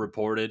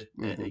over-reported.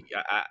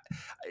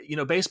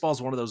 Baseball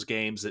is one of those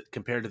games that,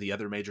 compared to the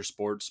other major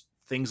sports,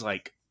 things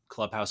like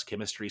clubhouse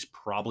chemistry is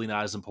probably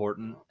not as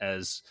important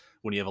as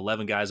when you have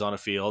 11 guys on a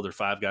field or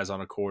 5 guys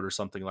on a court or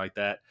something like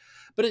that.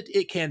 But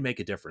it can make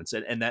a difference.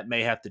 And that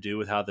may have to do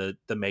with how the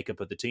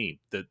makeup of the team,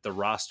 the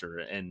roster,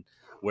 and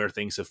where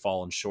things have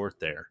fallen short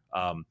there.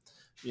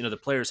 The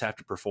players have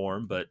to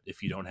perform, but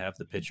if you don't have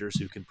the pitchers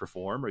who can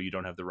perform, or you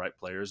don't have the right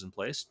players in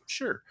place,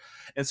 sure.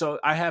 And so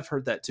I have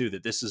heard that too,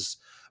 that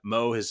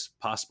Mo has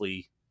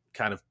possibly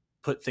kind of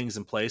put things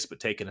in place, but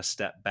taken a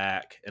step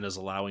back and is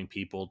allowing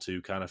people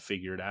to kind of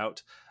figure it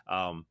out.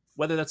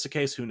 Whether that's the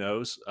case, who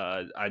knows?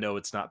 I know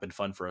it's not been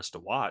fun for us to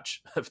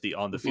watch. The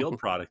on the field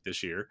product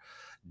this year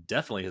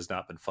definitely has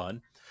not been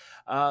fun.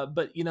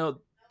 But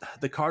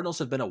the Cardinals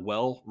have been a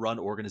well-run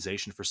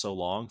organization for so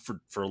long.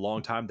 For a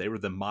long time, they were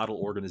the model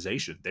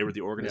organization. They were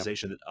the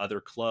organization that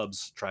other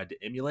clubs tried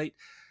to emulate.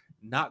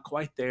 Not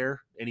quite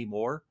there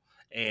anymore.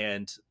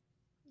 And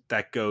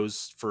that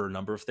goes for a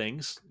number of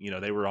things.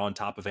 They were on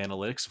top of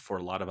analytics for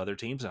a lot of other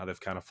teams. Now they've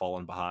kind of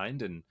fallen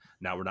behind, and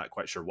now we're not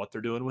quite sure what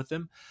they're doing with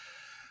them.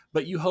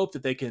 But you hope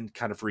that they can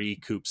kind of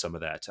recoup some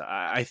of that.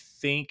 I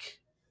think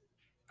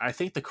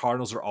the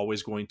Cardinals are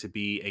always going to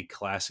be a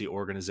classy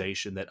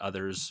organization that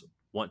others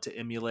want to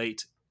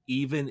emulate,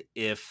 even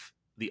if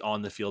the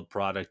on the field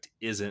product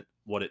isn't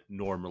what it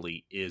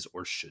normally is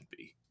or should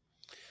be.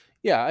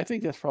 Yeah, I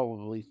think that's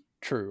probably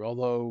true.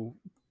 Although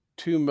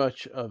too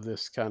much of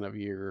this kind of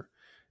year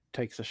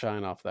takes the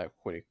shine off that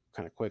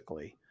kind of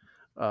quickly.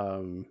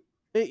 But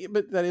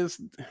that is,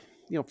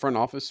 front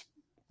office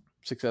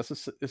success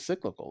is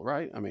cyclical,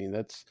 right? I mean,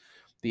 that's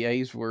the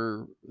A's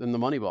were in the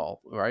Moneyball,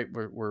 right?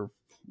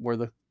 We're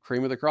the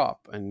cream of the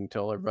crop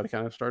until everybody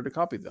kind of started to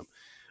copy them.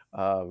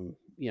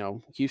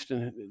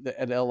 Houston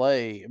at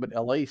LA, but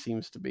LA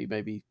seems to be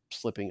maybe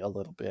slipping a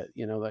little bit,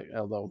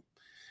 although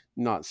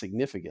not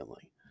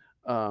significantly.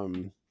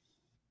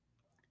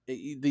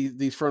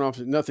 These front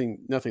offices,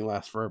 nothing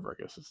lasts forever,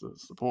 I guess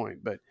is the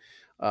point. But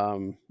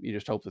you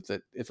just hope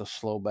that it's a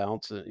slow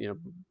bounce,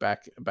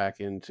 back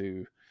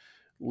into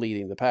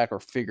leading the pack, or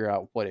figure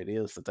out what it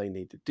is that they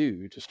need to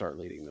do to start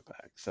leading the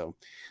pack. So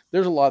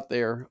there's a lot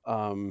there.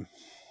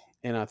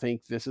 And I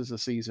think this is a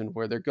season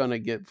where they're going to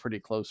get pretty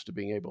close to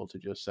being able to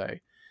just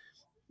say,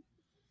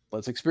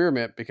 let's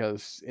experiment,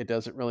 because it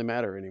doesn't really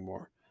matter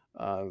anymore.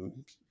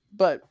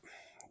 But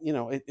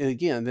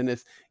again, then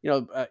it's,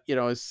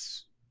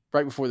 it's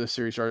right before the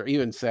series started,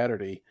 even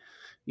Saturday,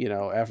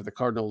 after the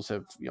Cardinals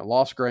have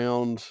lost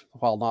ground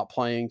while not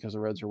playing because the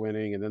Reds are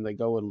winning, and then they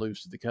go and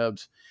lose to the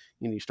Cubs,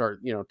 and you start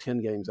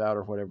 10 games out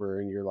or whatever,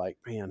 and you're like,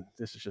 man,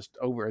 this is just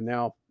over. And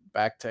now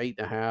back to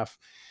 8.5,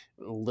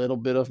 a little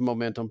bit of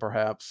momentum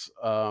perhaps.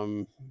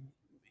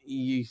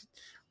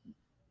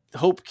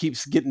 Hope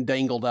keeps getting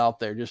dangled out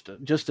there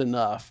just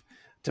enough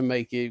to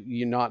make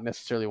you not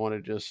necessarily want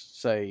to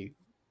just say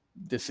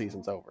this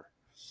season's over.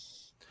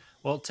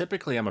 Well,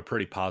 typically I'm a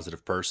pretty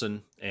positive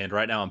person, and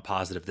right now I'm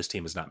positive this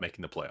team is not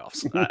making the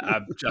playoffs.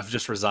 I've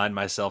just resigned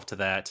myself to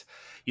that.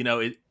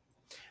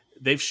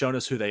 They've shown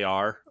us who they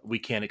are. We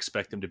can't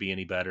expect them to be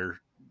any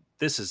better.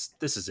 This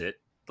is it.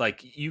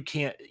 Like, you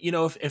can't,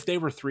 if they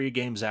were 3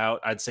 games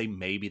out, I'd say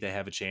maybe they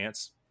have a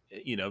chance,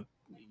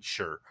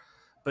 sure.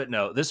 But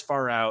no, this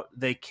far out,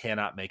 they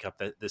cannot make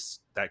up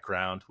that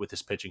ground with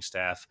this pitching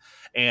staff.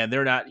 And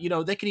they're not,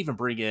 they could even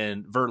bring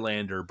in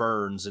Verlander,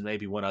 Burns, and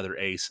maybe one other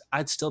ace.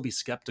 I'd still be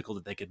skeptical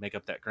that they could make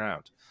up that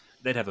ground.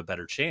 They'd have a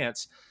better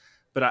chance.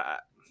 But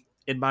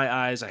in my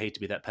eyes, I hate to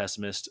be that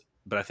pessimist,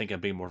 but I think I'm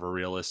being more of a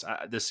realist.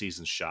 This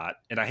season's shot.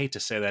 And I hate to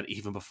say that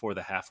even before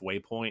the halfway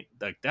point.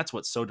 Like, that's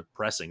what's so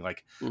depressing.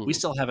 Like, we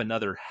still have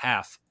another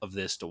half of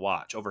this to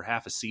watch, over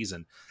half a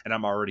season, and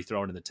I'm already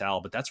throwing in the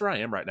towel. But that's where I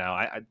am right now.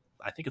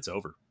 I think it's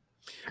over.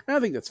 I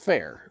think that's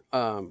fair.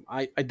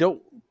 I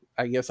don't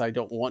I guess I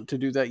don't want to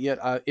do that yet.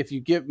 If you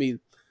give me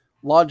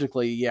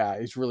logically, yeah,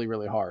 it's really,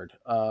 really hard.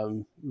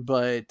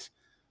 But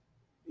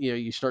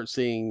you start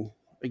seeing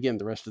again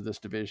the rest of this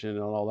division and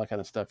all that kind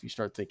of stuff. You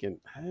start thinking,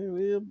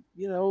 hey,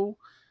 well,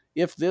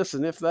 if this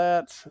and if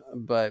that,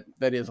 but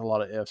that is a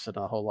lot of ifs and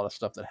a whole lot of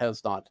stuff that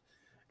has not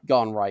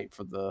gone right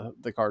for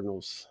the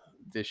Cardinals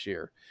this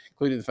year,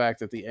 including the fact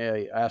that the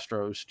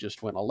Astros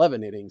just went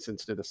 11 innings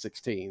instead of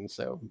 16.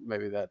 So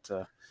maybe that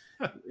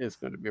is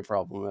going to be a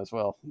problem as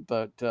well.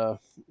 But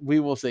we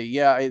will see.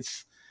 Yeah, I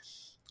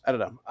don't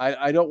know.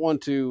 I don't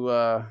want to.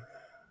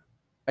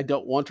 I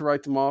don't want to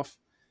write them off.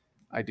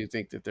 I do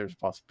think that there's a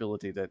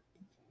possibility that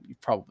you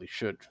probably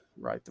should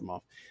write them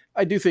off.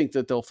 I do think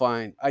that they'll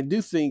find. I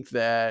do think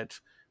that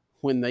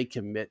when they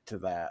commit to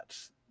that,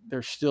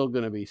 there's still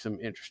going to be some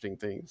interesting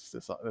things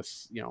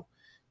this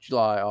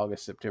July,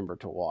 August, September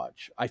to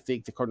watch. I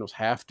think the Cardinals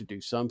have to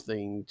do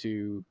something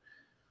to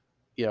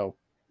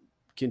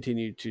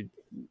continue to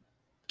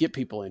get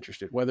people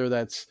interested, whether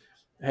that's,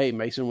 hey,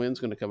 Mason Wynn's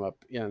going to come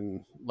up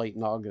in late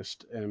in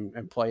August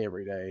and play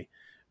every day,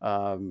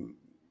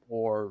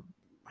 or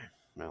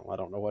well, I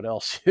don't know what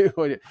else,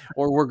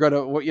 or we're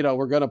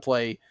gonna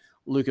play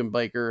Lucan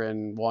Baker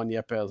and Juan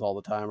Yepes all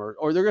the time,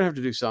 or they're gonna have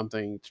to do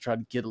something to try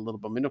to get a little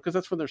momentum, because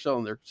that's when they're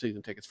selling their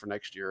season tickets for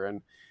next year.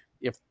 And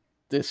if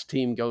this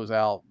team goes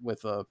out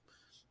with a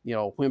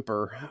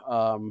whimper,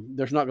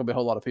 there's not going to be a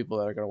whole lot of people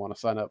that are going to want to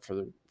sign up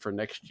for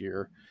next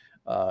year,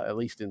 at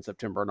least in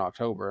September and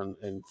October,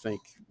 and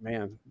think,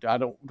 man, do I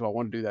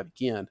want to do that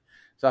again?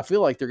 So I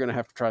feel like they're going to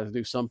have to try to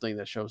do something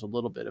that shows a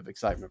little bit of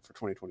excitement for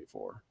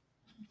 2024.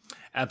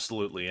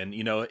 Absolutely. And,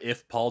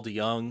 if Paul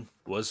DeYoung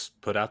was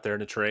put out there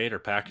in a trade or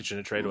packaged in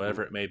a trade,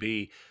 whatever it may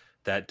be,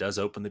 that does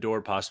open the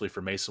door possibly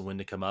for Mason Wynn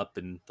to come up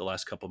in the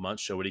last couple of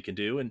months, show what he can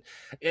do. And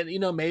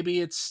maybe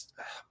it's,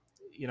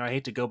 I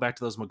hate to go back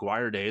to those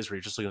McGuire days where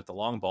you're just looking at the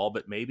long ball,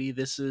 but maybe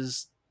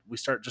we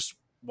start just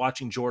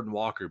watching Jordan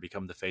Walker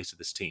become the face of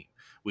this team.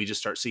 We just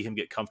start see him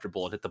get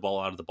comfortable and hit the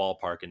ball out of the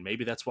ballpark. And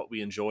maybe that's what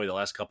we enjoy the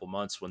last couple of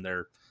months when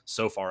they're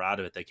so far out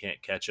of it, they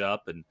can't catch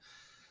up. And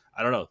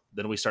I don't know.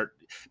 Then we start.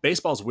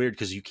 Baseball's weird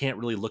because you can't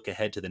really look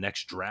ahead to the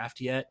next draft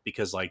yet,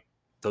 because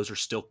those are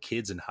still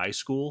kids in high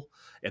school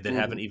and that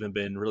haven't even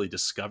been really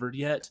discovered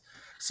yet.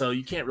 So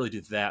you can't really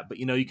do that. But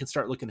you can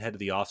start looking ahead to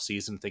the off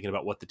season, thinking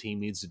about what the team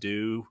needs to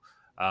do,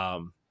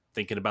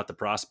 thinking about the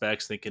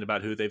prospects, thinking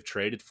about who they've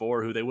traded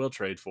for, who they will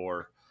trade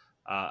for.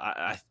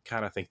 I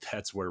kind of think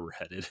that's where we're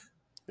headed.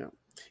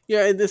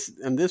 Yeah,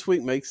 and this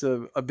week makes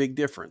a big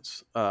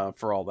difference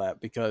for all that,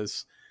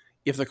 because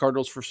if the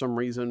Cardinals for some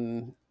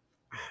reason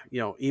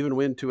even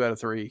win 2 out of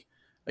 3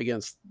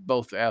 against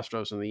both the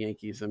Astros and the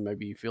Yankees, and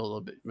maybe you feel a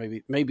little bit,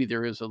 maybe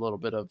there is a little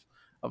bit of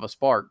a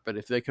spark. But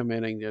if they come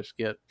in and just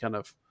get kind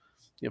of,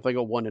 if they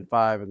go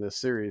 1-5 in this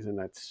series, and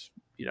that's,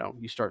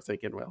 you start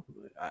thinking, well,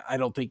 I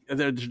don't think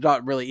there's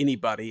not really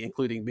anybody,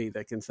 including me,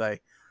 that can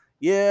say,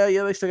 yeah,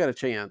 they still got a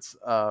chance.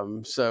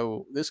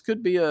 So this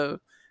could be a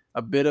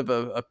bit of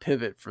a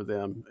pivot for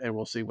them, and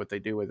we'll see what they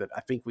do with it. I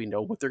think we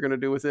know what they're going to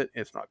do with it.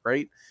 It's not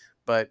great,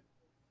 but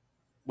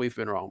we've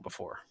been wrong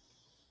before.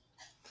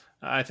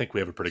 I think we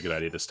have a pretty good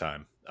idea this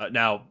time.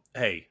 Now,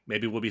 hey,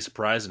 maybe we'll be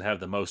surprised and have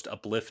the most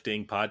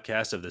uplifting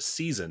podcast of the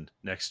season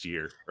next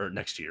year.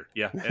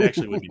 Yeah, it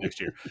actually would be next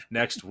year,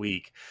 next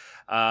week.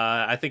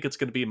 I think it's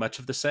going to be much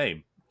of the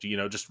same.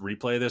 Just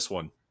replay this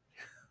one.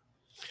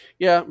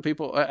 Yeah,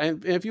 people,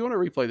 and if you want to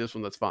replay this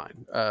one, that's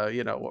fine.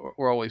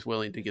 We're always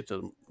willing to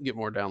get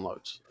more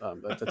downloads.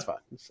 That's fine.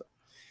 So.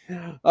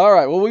 All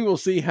right. Well, we will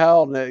see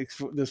how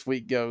this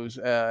week goes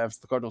as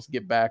the Cardinals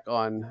get back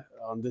on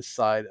this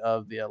side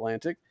of the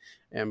Atlantic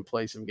and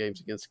play some games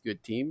against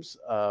good teams.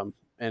 And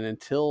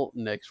until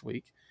next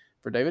week,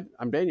 for David,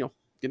 I'm Daniel.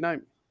 Good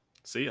night.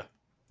 See ya.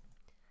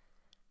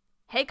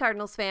 Hey,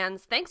 Cardinals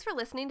fans. Thanks for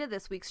listening to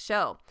this week's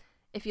show.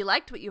 If you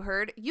liked what you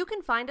heard, you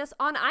can find us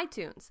on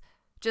iTunes.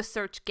 Just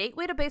search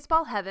Gateway to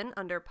Baseball Heaven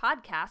under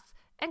podcasts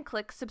and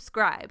click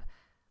subscribe.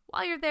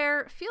 While you're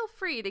there, feel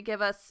free to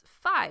give us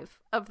 5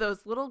 of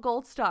those little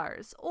gold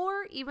stars,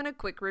 or even a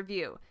quick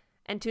review.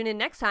 And tune in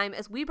next time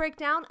as we break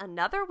down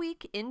another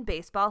week in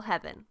baseball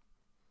heaven.